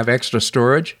to have extra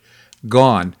storage.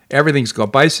 Gone. Everything's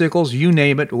gone. Bicycles, you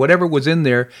name it, whatever was in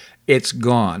there, it's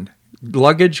gone.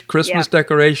 Luggage, Christmas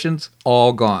decorations,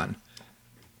 all gone.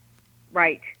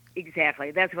 Right. Exactly.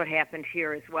 That's what happened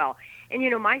here as well. And,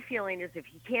 my feeling is if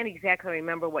you can't exactly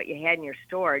remember what you had in your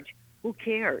storage, who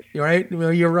cares? You're right.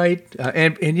 Well, you're right.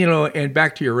 And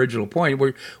back to your original point,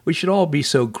 we should all be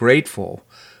so grateful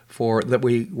for that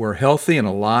we were healthy and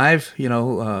alive,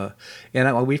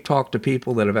 and we've talked to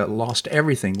people that have lost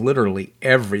everything, literally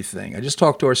everything. I just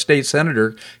talked to our state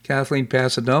senator, Kathleen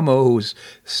Passidomo, who's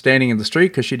standing in the street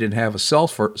because she didn't have a cell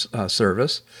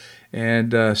service.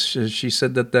 And she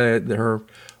said that her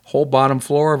whole bottom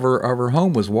floor of her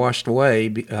home was washed away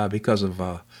because of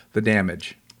the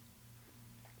damage.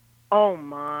 Oh,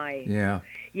 my. Yeah.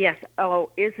 Yes.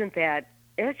 Oh,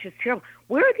 that's just terrible.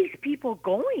 Where are these people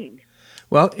going?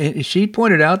 Well, she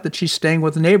pointed out that she's staying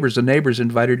with the neighbors. The neighbors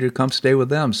invited her to come stay with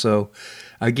them. So,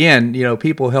 again,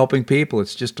 people helping people.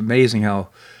 It's just amazing how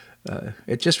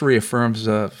it just reaffirms,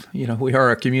 we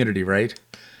are a community, right?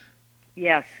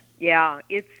 Yes. Yeah.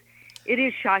 It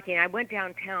is shocking. I went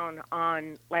downtown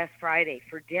on last Friday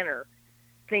for dinner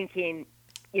thinking,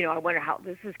 I wonder how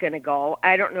this is going to go.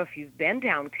 I don't know if you've been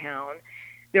downtown.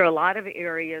 There are a lot of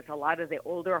areas, a lot of the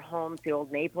older homes, the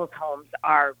old Naples homes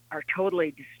are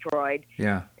totally destroyed.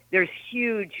 Yeah. There's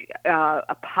huge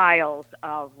piles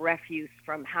of refuse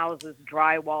from houses,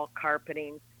 drywall,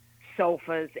 carpeting,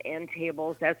 sofas, end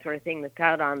tables, that sort of thing that's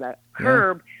out on the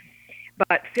curb.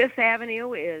 But Fifth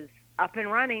Avenue is up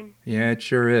and running. Yeah, it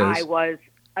sure is. I was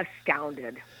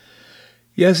astounded.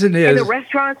 Yes, it is. And the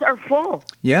restaurants are full.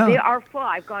 Yeah. They are full.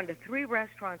 I've gone to 3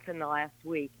 restaurants in the last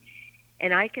week.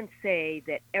 And I can say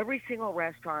that every single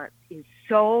restaurant is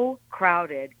so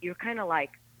crowded. You're kind of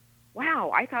like,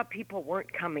 wow, I thought people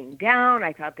weren't coming down.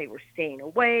 I thought they were staying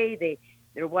away.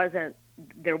 There weren't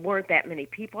that many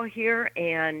people here.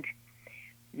 And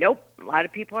nope, a lot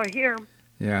of people are here.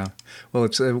 Yeah. Well,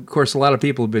 it's of course, a lot of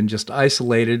people have been just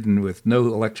isolated and with no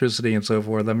electricity and so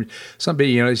forth. I mean, some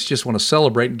people, just want to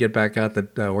celebrate and get back out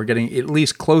that we're getting at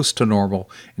least close to normal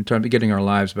in terms of getting our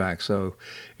lives back. So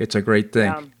it's a great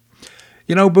thing.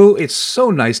 Boo, it's so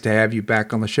nice to have you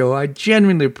back on the show. I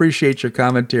genuinely appreciate your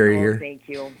commentary here. Thank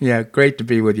you. Yeah, great to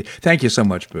be with you. Thank you so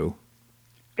much, Boo.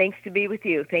 Thanks to be with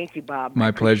you. Thank you, Bob.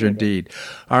 My pleasure indeed.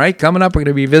 All right, coming up, we're going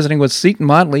to be visiting with Seton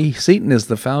Motley. Seton is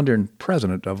the founder and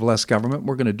president of Less Government.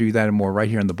 We're going to do that and more right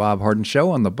here on The Bob Harden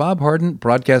Show on the Bob Harden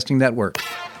Broadcasting Network.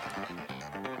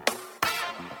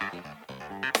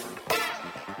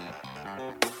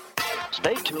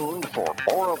 Stay tuned for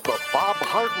more of The Bob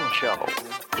Harden Show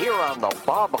here on the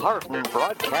Bob Harden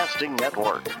Broadcasting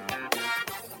Network.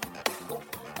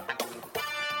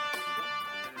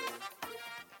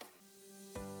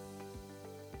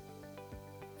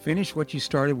 Finish what you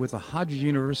started with a Hodges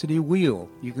University Wheel.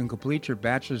 You can complete your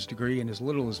bachelor's degree in as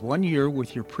little as 1 year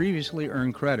with your previously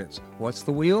earned credits. What's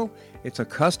the Wheel? It's a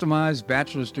customized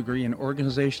bachelor's degree in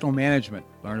organizational management.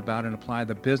 Learn about and apply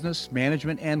the business,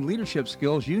 management, and leadership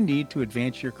skills you need to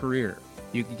advance your career.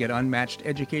 You can get unmatched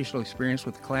educational experience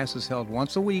with classes held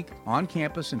once a week on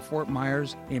campus in Fort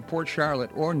Myers, in Port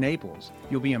Charlotte, or Naples.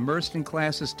 You'll be immersed in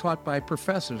classes taught by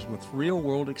professors with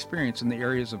real-world experience in the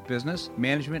areas of business,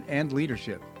 management, and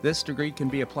leadership. This degree can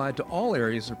be applied to all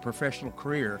areas of professional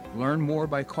career. Learn more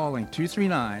by calling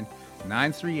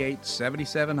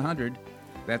 239-938-7700.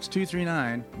 That's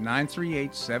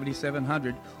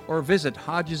 239-938-7700, or visit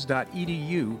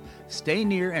hodges.edu. Stay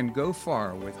near and go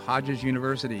far with Hodges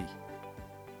University.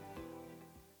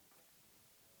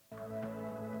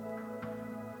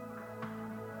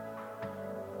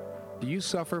 Do you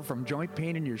suffer from joint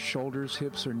pain in your shoulders,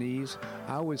 hips, or knees?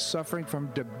 I was suffering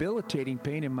from debilitating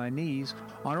pain in my knees.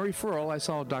 On a referral, I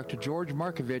saw Dr. George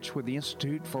Markovich with the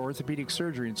Institute for Orthopedic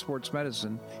Surgery and Sports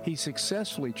Medicine. He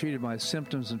successfully treated my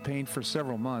symptoms and pain for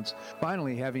several months.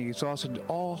 Finally, having exhausted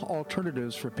all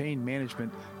alternatives for pain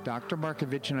management, Dr.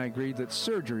 Markovich and I agreed that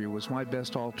surgery was my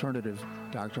best alternative.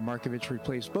 Dr. Markovich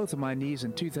replaced both of my knees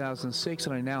in 2006,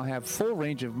 and I now have full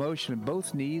range of motion in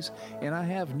both knees, and I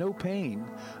have no pain.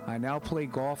 I now play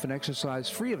golf and exercise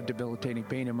free of debilitating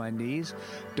pain in my knees.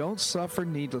 Don't suffer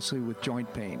needlessly with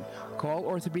joint pain. Call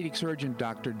orthopedic surgeon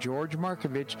Dr. George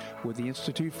Markovich with the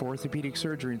Institute for Orthopedic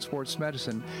Surgery and Sports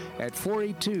Medicine at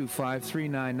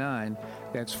 482-5399.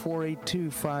 That's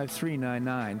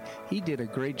 482-5399. He did a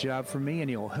great job for me, and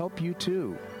he'll help you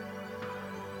too.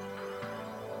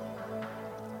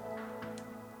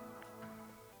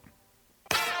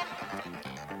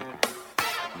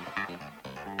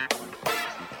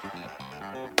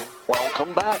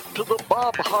 Welcome back to the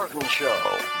Bob Harden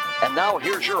Show. And now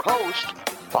here's your host,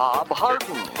 Bob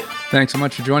Harden. Thanks so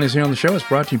much for joining us here on the show. It's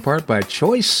brought to you in part by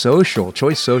Choice Social.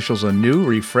 Choice Social is a new,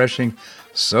 refreshing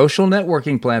social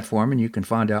networking platform, and you can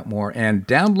find out more and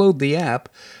download the app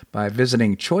by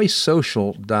visiting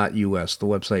choicesocial.us, the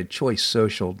website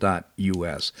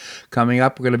choicesocial.us. Coming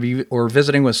up, we're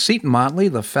visiting with Seton Motley,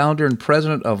 the founder and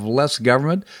president of Less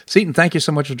Government. Seton, thank you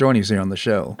so much for joining us here on the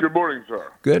show. Good morning, sir.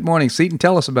 Good morning, Seton.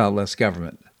 Tell us about Less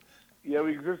Government. Yeah,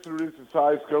 we exist to reduce the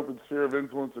size, scope, and sphere of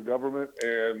influence of government,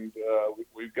 and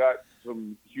we've got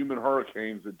some human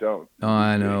hurricanes that don't. Oh,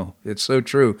 I know. It's so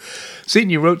true. Seton,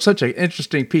 you wrote such an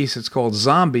interesting piece. It's called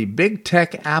Zombie. Big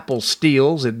Tech Apple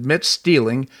Steals, Admits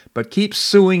Stealing, but Keeps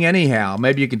Suing Anyhow.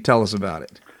 Maybe you can tell us about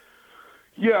it.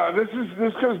 Yeah, this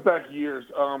goes back years.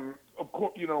 Of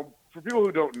course, for people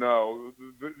who don't know,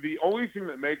 the only thing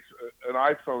that makes an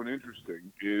iPhone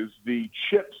interesting is the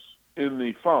chips in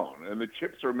the phone. And the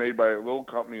chips are made by a little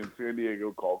company in San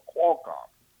Diego called Qualcomm.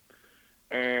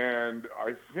 And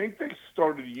I think they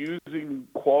started using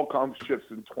Qualcomm's chips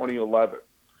in 2011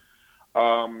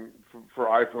 for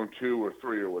iPhone 2 or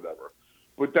 3 or whatever.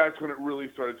 But that's when it really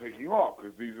started taking off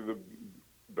because these are the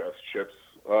best chips.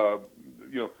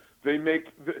 They make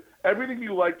everything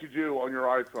you like to do on your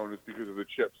iPhone is because of the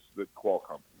chips that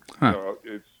Qualcomm. Huh.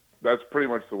 That's pretty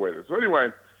much the way it is. So anyway,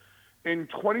 in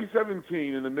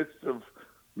 2017, in the midst of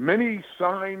many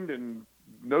signed and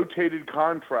notated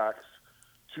contracts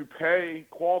to pay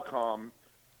Qualcomm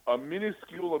a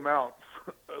minuscule amount,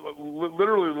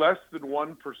 literally less than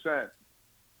 1%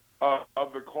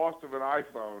 of the cost of an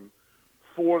iPhone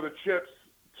for the chips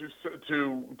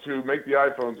to make the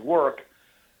iPhones work.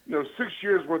 6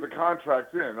 years worth of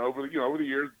contracts in over the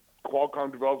years,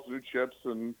 Qualcomm develops new chips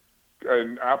and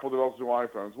Apple develops new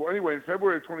iPhones. Well, anyway, in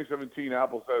February of 2017,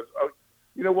 Apple says, "Oh,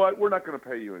 you know what? We're not going to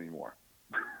pay you anymore.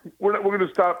 We're going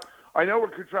to stop. I know we're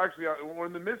contractually we're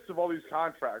in the midst of all these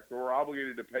contracts where we're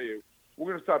obligated to pay you. We're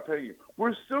going to stop paying you.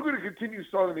 We're still going to continue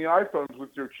selling the iPhones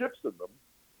with your chips in them,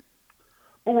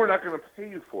 but we're not going to pay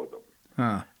you for them.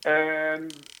 Huh.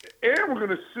 And we're going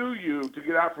to sue you to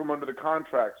get out from under the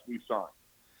contracts we signed."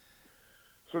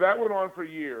 So that went on for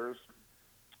years,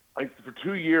 for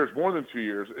 2 years, more than 2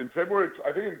 years. In February,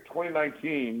 I think in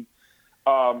 2019,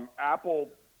 Apple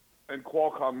and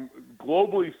Qualcomm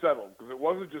globally settled because it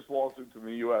wasn't just lawsuits in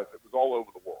the U.S. It was all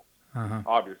over the world,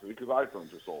 obviously, because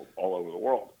iPhones are sold all over the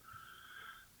world.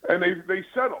 And they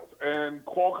settled, and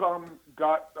Qualcomm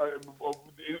got,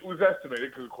 it was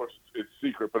estimated, because of course it's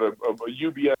secret, but a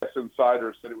UBS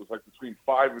insider said it was like between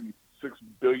 $5 and $6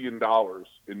 billion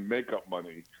in makeup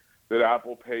money that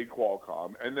Apple paid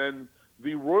Qualcomm. And then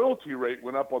the royalty rate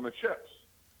went up on the chips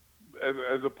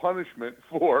as a punishment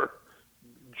for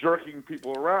jerking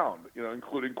people around,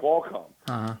 including Qualcomm.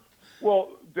 Uh-huh.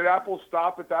 Well, did Apple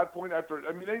stop at that point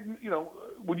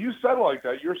when you settle like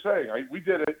that, you're saying, we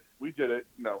did it.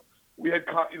 No, we had,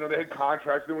 they had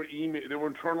contracts. There were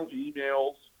internal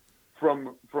emails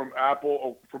from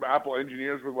Apple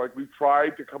engineers with like, we've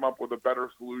tried to come up with a better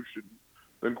solution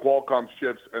than Qualcomm's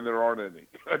chips, and there aren't any.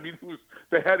 I mean,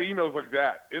 they had emails like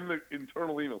that in the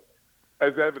internal emails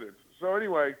as evidence. So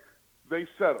anyway, they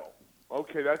settle.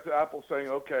 Okay, that's Apple saying,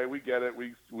 okay, we get it.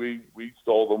 We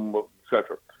stole them,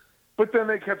 etc. But then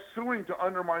they kept suing to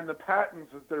undermine the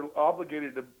patents that they're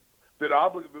obligated to,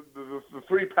 the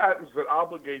 3 patents that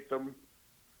obligate them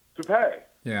to pay.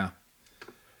 Yeah.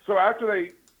 So after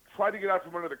they tried to get out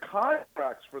from under the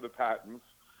contracts for the patents,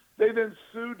 they then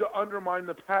sued to undermine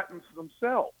the patents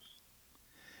themselves.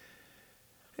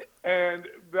 And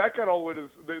that got all the way to,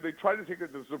 they tried to take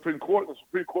it to the Supreme Court. The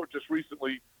Supreme Court just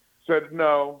recently said,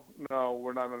 no,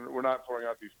 we're not throwing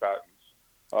out these patents.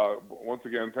 Once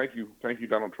again, thank you,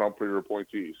 Donald Trump, for your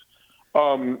appointees.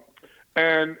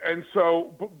 And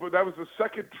so, but that was the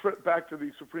second trip back to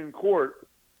the Supreme Court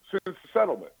since the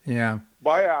settlement. Yeah.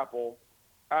 By Apple,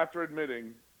 after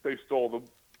admitting they stole the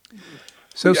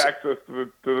access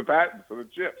to the patents of the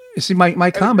chips. You see,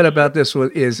 my comment about this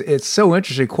is it's so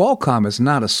interesting. Qualcomm is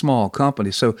not a small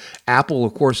company. So Apple,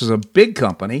 of course, is a big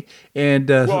company. And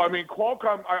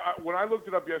Qualcomm, when I looked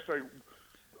it up yesterday,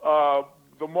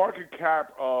 the market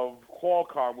cap of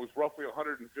Qualcomm was roughly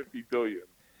 $150 billion.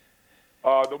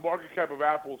 The market cap of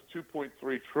Apple is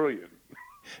 $2.3 trillion.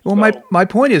 Well, my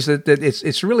point is that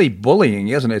it's really bullying,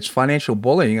 isn't it? It's financial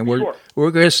bullying, and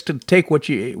we're just to take what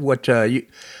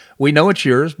we know it's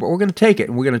yours, but we're going to take it,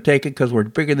 and we're going to take it because we're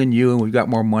bigger than you, and we've got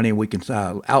more money, and we can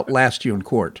outlast you in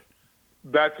court.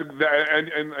 That's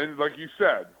and like you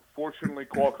said, fortunately,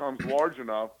 Qualcomm's large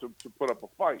enough to put up a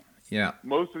fight. Yeah.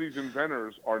 Most of these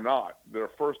inventors are not. They're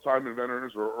first-time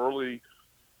inventors or early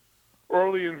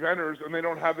inventors, and they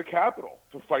don't have the capital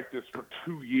to fight this for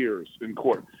 2 years in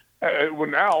court. We're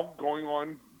now going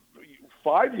on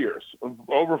 5 years,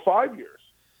 over 5 years.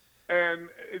 And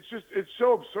it's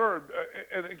so absurd.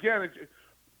 And again,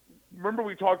 remember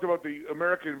we talked about the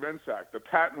American Invents Act, the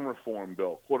patent reform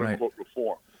bill, quote unquote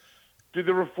reform. Did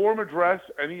the reform address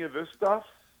any of this stuff?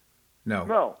 No.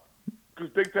 No, because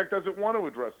big tech doesn't want to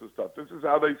address this stuff. This is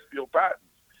how they steal patents.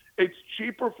 It's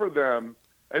cheaper for them,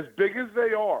 as big as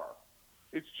they are,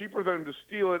 it's cheaper for them to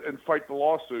steal it and fight the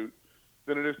lawsuit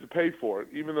than it is to pay for it,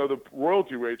 even though the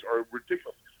royalty rates are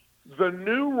ridiculous. The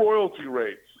new royalty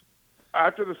rates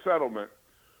after the settlement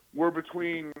were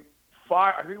between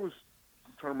 $8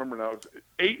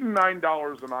 and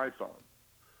 $9 an iPhone.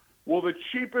 Well, the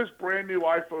cheapest brand new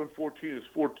iPhone 14 is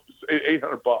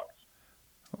 $800.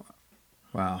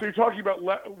 Wow. So you're talking about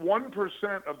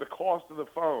 1% of the cost of the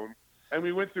phone, and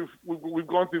we've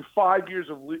gone through 5 years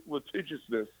of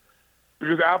litigiousness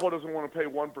because Apple doesn't want to pay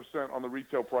 1% on the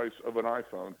retail price of an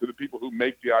iPhone to the people who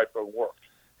make the iPhone work.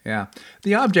 Yeah.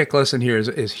 The object lesson here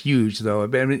is huge, though.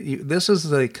 I mean, this is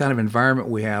the kind of environment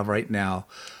we have right now.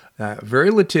 Very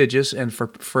litigious, and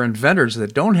for inventors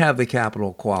that don't have the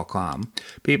capital Qualcomm,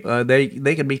 people they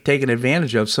can be taken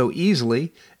advantage of so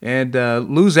easily and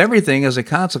lose everything as a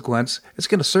consequence. It's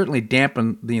going to certainly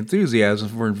dampen the enthusiasm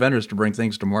for inventors to bring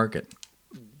things to market.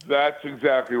 That's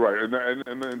exactly right.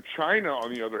 And then China,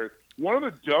 on the other hand, one of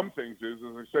the dumb things is,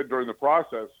 as I said during the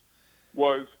process,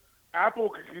 was Apple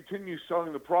could continue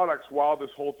selling the products while this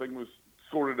whole thing was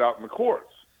sorted out in the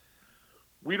courts.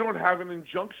 We don't have an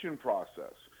injunction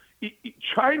process.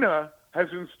 China has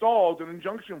installed an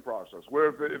injunction process where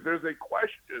if there's a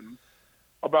question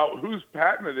about whose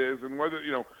patent it is and whether,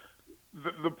 you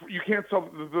can't sell,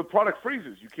 the product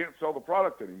freezes. You can't sell the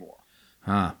product anymore.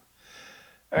 Huh.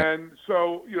 And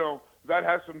so, that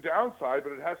has some downside,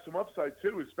 but it has some upside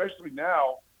too, especially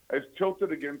now as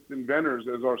tilted against inventors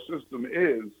as our system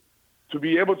is, to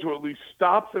be able to at least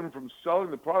stop them from selling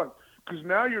the product, because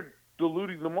now you're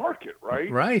diluting the market,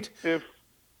 right? Right. If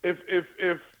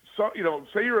so,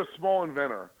 say you're a small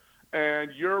inventor and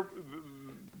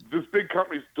this big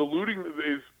company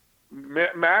is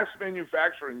mass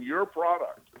manufacturing your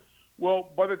product. Well,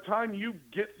 by the time you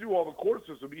get through all the court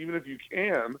system, even if you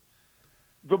can,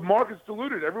 the market's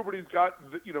diluted. Everybody's got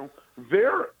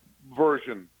their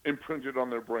version imprinted on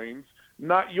their brains,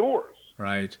 not yours.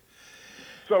 Right.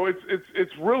 So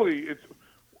it's really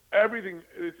everything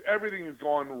has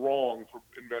gone wrong for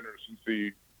inventors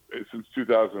since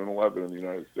 2011 in the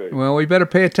United States. Well, we better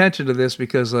pay attention to this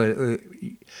because the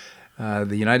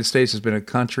United States has been a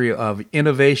country of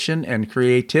innovation and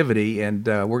creativity, and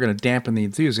we're going to dampen the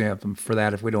enthusiasm for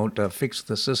that if we don't fix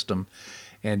the system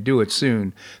and do it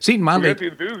soon. Seton Motley.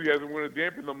 The enthusiasm, we're going to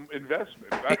dampen the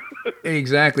investment.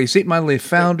 Exactly. Seton Motley,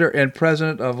 founder and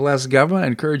president of Less Government. I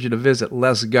encourage you to visit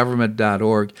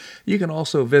lessgovernment.org. You can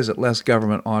also visit Less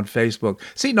Government on Facebook.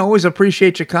 Seton, always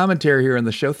appreciate your commentary here on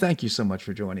the show. Thank you so much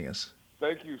for joining us.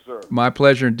 Thank you, sir. My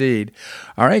pleasure indeed.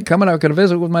 All right, coming up, I'm going to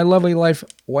visit with my lovely wife,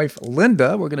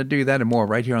 Linda. We're going to do that and more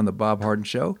right here on The Bob Harden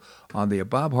Show on the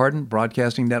Bob Harden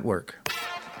Broadcasting Network.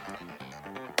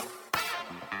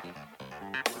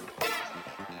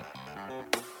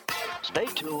 Stay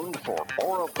tuned for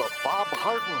more of the Bob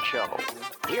Harden Show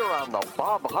here on the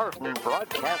Bob Harden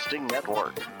Broadcasting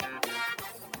Network.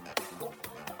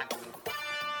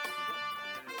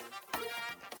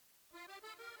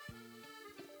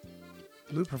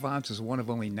 Blue Provence is one of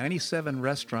only 97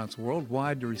 restaurants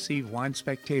worldwide to receive Wine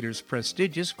Spectator's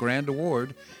prestigious Grand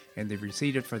Award, and they've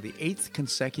received it for the 8th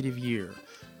consecutive year.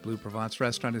 Blue Provence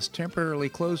restaurant is temporarily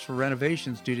closed for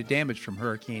renovations due to damage from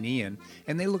Hurricane Ian,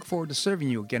 and they look forward to serving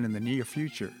you again in the near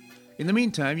future. In the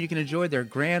meantime, you can enjoy their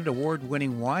Grand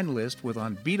Award-winning wine list with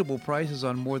unbeatable prices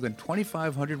on more than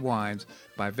 2,500 wines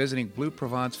by visiting Blue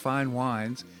Provence Fine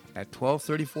Wines at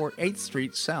 1234 8th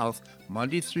Street South,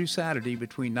 Monday through Saturday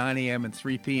between 9 a.m. and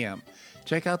 3 p.m.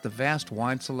 Check out the vast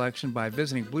wine selection by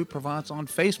visiting Blue Provence on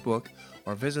Facebook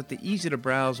or visit the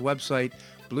easy-to-browse website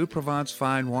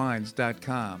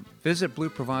BlueProvenceFineWines.com. Visit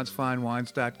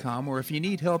BlueProvenceFineWines.com, or if you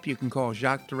need help, you can call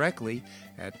Jacques directly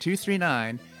at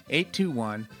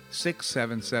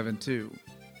 239-821-6772.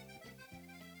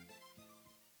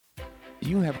 Do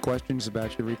you have questions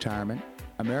about your retirement?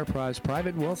 Ameriprise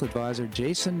Private Wealth Advisor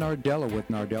Jason Nardella with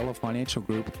Nardella Financial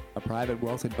Group, a private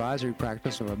wealth advisory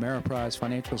practice of Ameriprise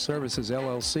Financial Services,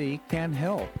 LLC, can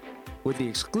help. With the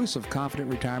exclusive Confident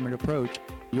Retirement approach,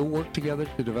 you'll work together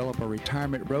to develop a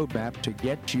retirement roadmap to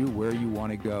get you where you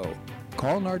want to go.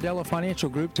 Call Nardella Financial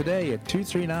Group today at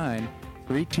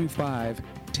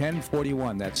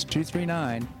 239-325-1041. That's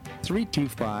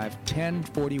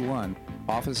 239-325-1041.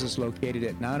 Office is located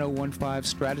at 9015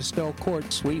 Stratusdale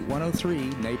Court, Suite 103,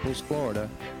 Naples, Florida.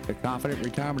 The Confident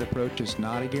Retirement approach is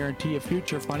not a guarantee of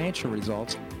future financial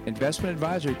results. Investment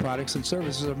advisory products and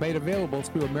services are made available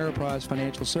through Ameriprise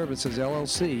Financial Services,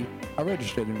 LLC, a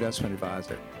registered investment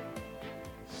advisor.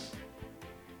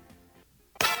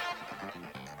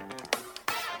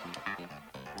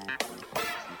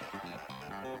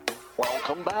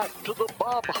 Welcome back to the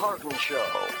Bob Harden Show.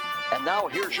 And now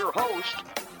here's your host,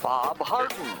 Bob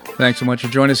Harden. Thanks so much for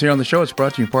joining us here on the show. It's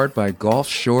brought to you in part by Gulf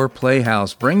Shore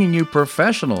Playhouse, bringing you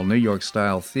professional New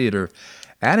York-style theater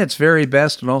at its very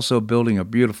best, and also building a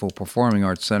beautiful performing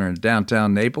arts center in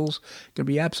downtown Naples. It's going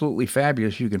to be absolutely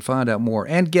fabulous. You can find out more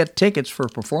and get tickets for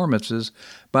performances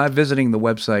by visiting the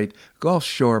website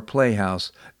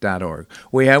gulfshoreplayhouse.org.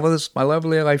 We have with us my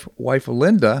lovely wife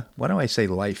Linda. Why do I say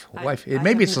wife?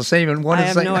 Maybe it's the same in one and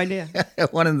the same. I have no idea.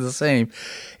 One and the same.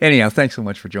 Anyhow, thanks so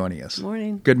much for joining us. Good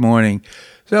morning. Good morning.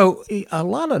 So, a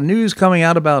lot of news coming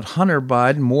out about Hunter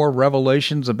Biden, more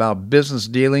revelations about business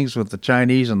dealings with the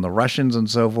Chinese and the Russians and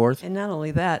so forth. And not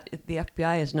only that, the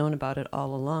FBI has known about it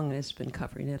all along and has been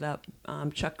covering it up.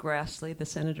 Chuck Grassley, the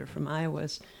senator from Iowa,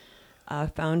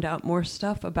 found out more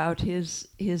stuff about his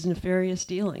nefarious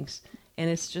dealings. And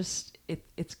it's just,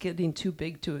 it's getting too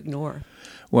big to ignore.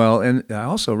 Well, and I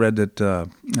also read that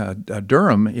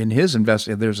Durham, in his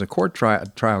investigation, there's a court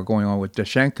trial going on with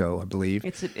Daschenko, I believe.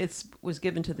 It was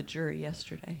given to the jury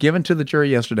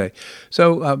yesterday.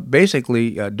 So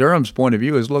basically, Durham's point of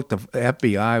view is, look, the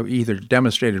FBI either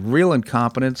demonstrated real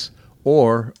incompetence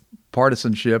or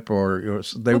partisanship, or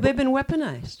they've been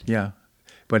weaponized. Yeah,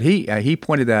 but he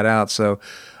pointed that out. So.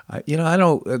 I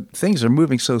know things are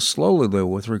moving so slowly, though,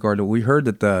 with regard to. We heard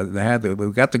that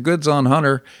we got the goods on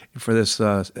Hunter for this.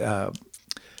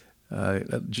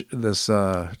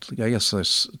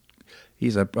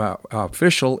 He's a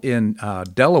official in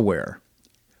Delaware,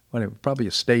 probably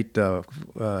a state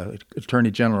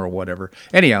attorney general or whatever.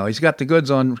 Anyhow, he's got the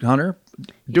goods on Hunter,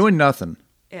 doing nothing.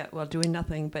 Yeah, well, doing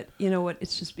nothing. But you know what?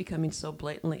 It's just becoming so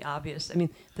blatantly obvious. I mean,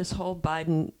 this whole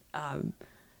Biden.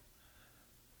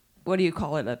 What do you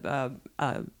call it?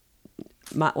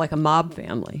 Like a mob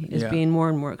family is being more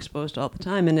and more exposed all the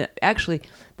time. And actually,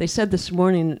 they said this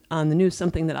morning on the news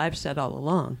something that I've said all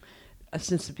along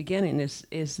since the beginning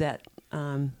is that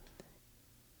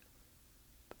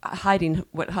hiding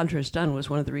what Hunter has done was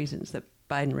one of the reasons that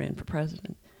Biden ran for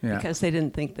president. Yeah. Because they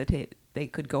didn't think that they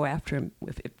could go after him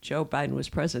if Joe Biden was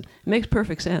president. It makes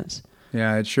perfect sense.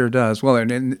 Yeah, it sure does. Well,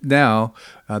 and now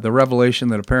the revelation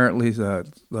that apparently the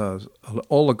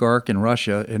oligarch in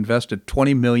Russia invested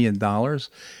 $20 million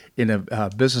in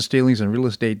business dealings and real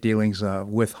estate dealings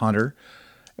with Hunter,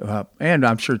 and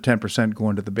I'm sure 10%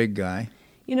 going to the big guy.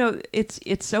 You know,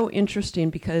 it's so interesting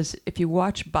because if you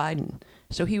watch Biden,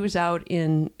 so he was out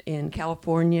in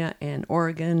California and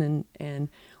Oregon and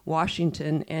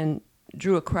Washington and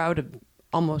drew a crowd of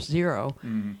almost zero.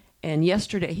 Mm-hmm. And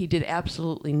yesterday he did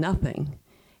absolutely nothing.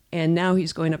 And now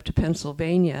he's going up to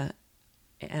Pennsylvania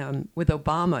with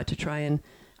Obama to try and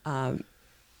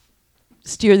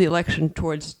steer the election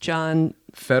towards John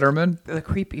Fetterman, the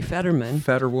creepy Fetterman.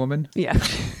 Fetterwoman? Yeah.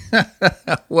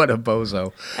 What a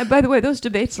bozo. And by the way, those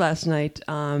debates last night,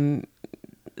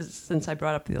 since I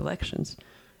brought up the elections,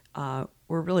 were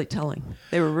really telling.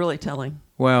 They were really telling.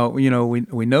 Well, we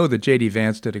know that J.D.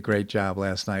 Vance did a great job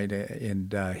last night in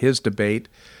his debate.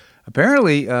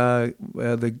 Apparently,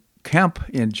 the Kemp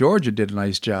in Georgia did a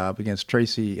nice job against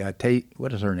Tracy Tate.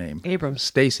 What is her name? Abrams.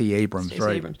 Stacey Abrams,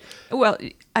 right? Abrams. Well,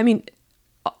 I mean,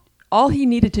 all he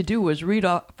needed to do was read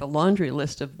off a laundry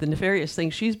list of the nefarious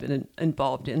things she's been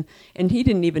involved in, and he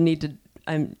didn't even need to.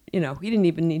 He didn't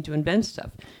even need to invent stuff.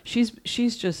 She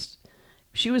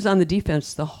was on the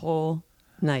defense the whole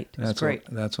night. That's great.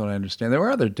 That's what I understand. There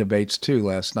were other debates too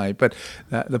last night, but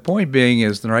the point being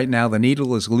is that right now the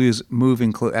needle is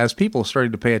moving as people are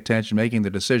starting to pay attention, making the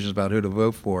decisions about who to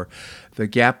vote for. The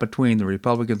gap between the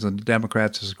Republicans and the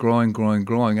Democrats is growing,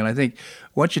 and I think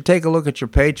once you take a look at your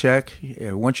paycheck,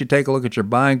 once you take a look at your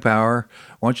buying power,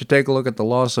 once you take a look at the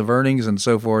loss of earnings and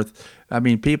so forth, I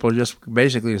mean, people are just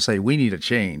basically to say we need a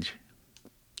change.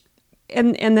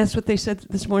 And that's what they said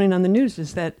this morning on the news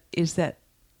is that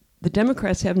the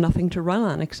Democrats have nothing to run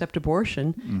on except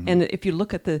abortion. Mm-hmm. And if you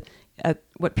look at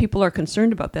what people are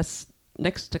concerned about, that's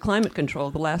next to climate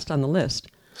control, the last on the list.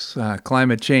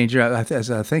 Climate change. I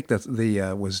think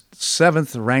that was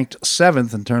ranked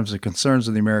seventh in terms of concerns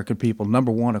of the American people.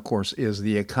 Number one, of course, is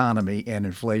the economy and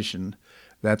inflation.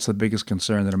 That's the biggest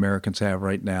concern that Americans have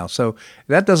right now. So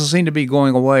that doesn't seem to be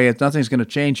going away. Nothing's going to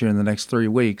change here in the next 3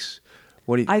 weeks.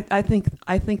 What do you? I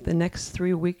think the next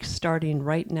 3 weeks starting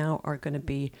right now are going to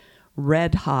be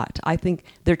red hot. I think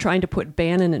they're trying to put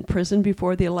Bannon in prison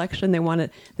before the election. The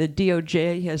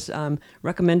DOJ has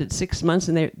recommended 6 months,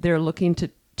 and they're looking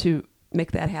to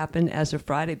make that happen as of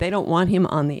Friday. They don't want him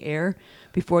on the air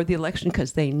before the election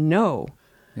because they know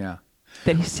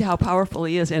that he's how powerful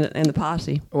he is and the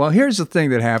posse. Well, here's the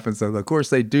thing that happens, though. Of course,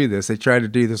 they do this. They try to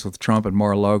do this with Trump and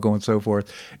Mar-a-Lago and so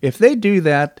forth. If they do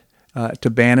that to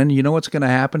Bannon, you know what's going to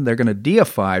happen? They're going to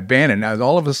deify Bannon. Now,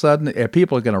 all of a sudden,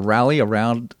 people are going to rally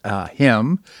around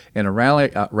him and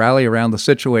rally around the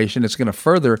situation. It's going to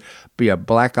further be a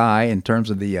black eye in terms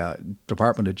of the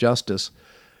Department of Justice.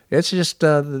 It's just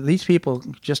these people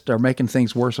just are making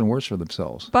things worse and worse for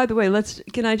themselves. By the way,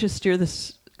 can I just steer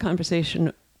this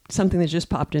conversation something that just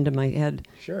popped into my head.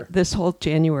 Sure. This whole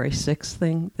January 6th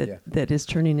thing that is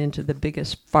turning into the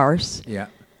biggest farce. Yeah.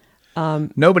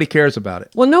 Nobody cares about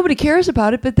it. Well, nobody cares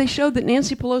about it, but they showed that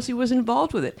Nancy Pelosi was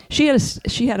involved with it. She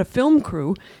had a film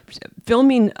crew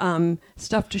filming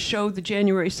stuff to show the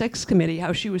January 6th committee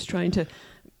how she was trying to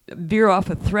veer off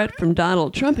a threat from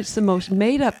Donald Trump. It's the most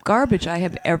made-up garbage I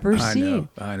have ever seen.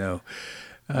 I know.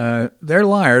 They're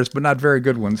liars, but not very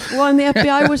good ones. Well, and the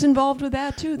FBI was involved with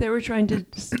that too. They were trying to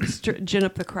gin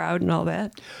up the crowd and all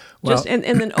that. And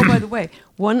then, oh, by the way,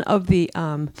 one of the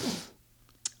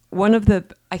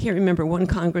I can't remember. One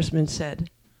congressman said,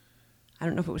 I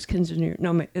don't know if it was Kinzinger.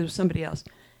 No, it was somebody else.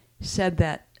 Said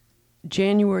that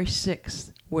January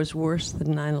 6th was worse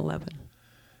than 9/11.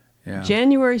 Yeah.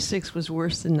 January 6th was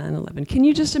worse than 9/11. Can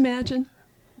you just imagine?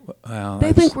 Well,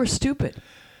 they think we're stupid.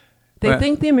 They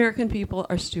think the American people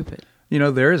are stupid. You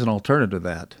know, there is an alternative to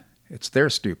that. It's they're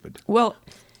stupid. Well,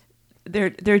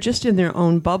 they're just in their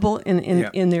own bubble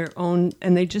in their own,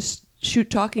 and they just shoot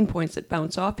talking points that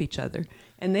bounce off each other,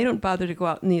 and they don't bother to go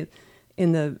out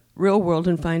in the real world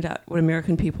and find out what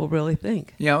American people really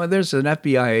think. Yeah, there's an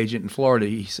FBI agent in Florida.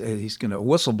 He's going to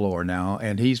whistleblower now,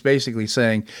 and he's basically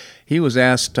saying he was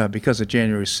asked because of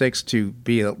January 6th to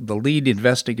be the lead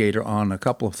investigator on a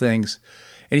couple of things.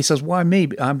 And he says, "Why me?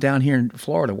 I'm down here in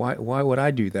Florida. Why would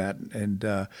I do that?"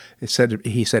 And he said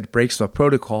it breaks the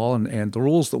protocol and the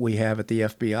rules that we have at the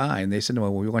FBI. And they said,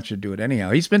 "Well, we want you to do it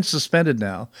anyhow." He's been suspended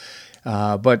now.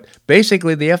 But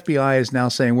basically, the FBI is now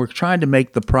saying we're trying to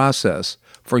make the process,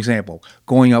 for example,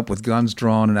 going up with guns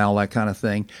drawn and all that kind of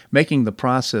thing, making the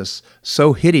process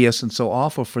so hideous and so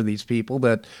awful for these people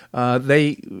that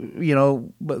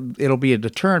it'll be a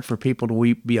deterrent for people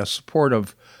to be a support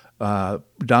of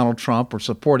Donald Trump or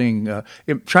supporting,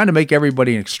 trying to make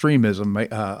everybody an extremism,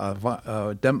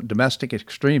 domestic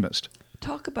extremist.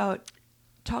 Talk about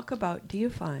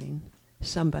deifying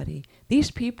somebody.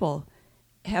 These people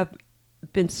have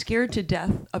been scared to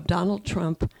death of Donald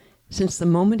Trump since the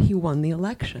moment he won the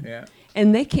election. Yeah.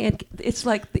 And they can't, it's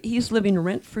like he's living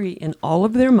rent-free in all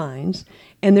of their minds,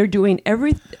 and they're doing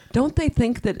don't they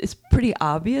think that it's pretty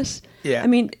obvious? Yeah. I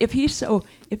mean, if he's so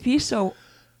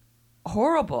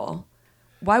horrible,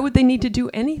 why would they need to do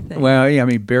anything? Well, yeah, I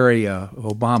mean, Barry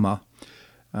Obama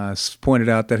pointed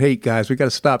out that, hey, guys, we got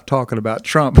to stop talking about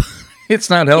Trump. It's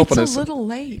not helping us. It's a little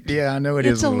late. Yeah, I know it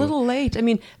is. It's a little late. I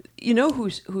mean, you know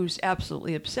who's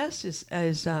absolutely obsessed is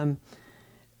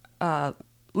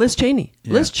Liz Cheney.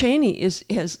 Yeah. Liz Cheney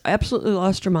has absolutely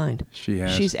lost her mind. She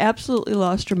has. She's absolutely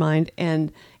lost her mind,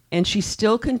 and she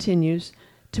still continues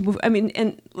to move. I mean,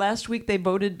 and last week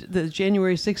the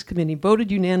January 6th committee voted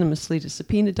unanimously to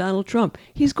subpoena Donald Trump.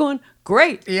 He's going,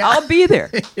 great, yeah. I'll be there.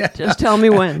 Yeah. Just tell me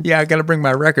when. Yeah, I got to bring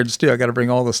my records too. I got to bring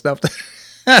all the stuff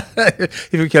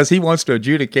because he wants to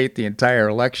adjudicate the entire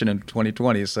election in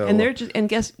 2020. So and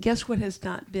guess what has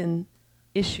not been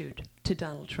issued to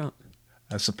Donald Trump?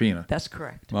 A subpoena. That's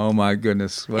correct. Oh my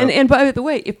goodness. Well, and by the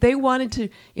way, if they wanted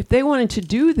to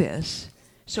do this,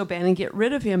 so bad and get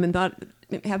rid of him and thought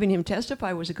having him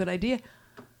testify was a good idea,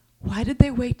 why did they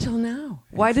wait till now?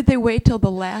 Why did they wait till the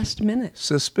last minute?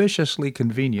 Suspiciously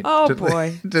convenient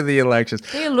to the elections.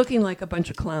 They are looking like a bunch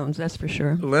of clowns, that's for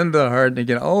sure. Linda Harden,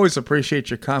 again, always appreciate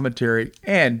your commentary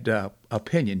and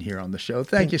opinion here on the show.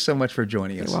 Thank you so much for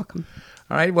joining us. You're welcome.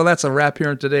 All right, well, that's a wrap here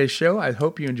on today's show. I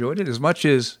hope you enjoyed it as much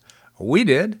as we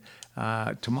did.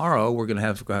 Tomorrow, we're going to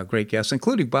have great guests,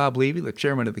 including Bob Levy, the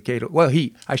chairman of the Cato,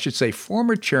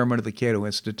 former chairman of the Cato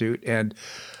Institute and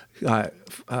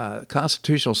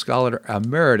constitutional scholar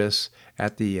emeritus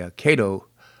at the Cato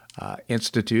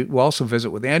Institute. We'll also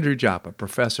visit with Andrew Joppa,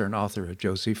 professor and author of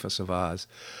Josephus of Oz.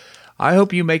 I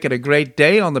hope you make it a great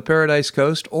day on the Paradise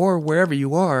Coast or wherever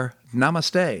you are.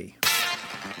 Namaste.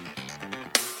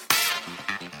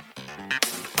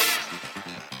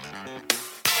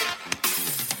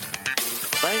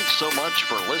 Thanks so much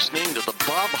for listening to The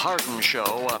Bob Harden Show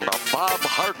on the Bob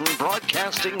Harden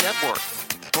Broadcasting Network.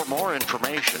 For more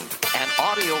information and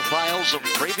audio files of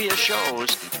previous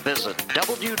shows, visit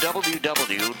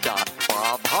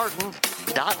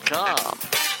www.bobharden.com.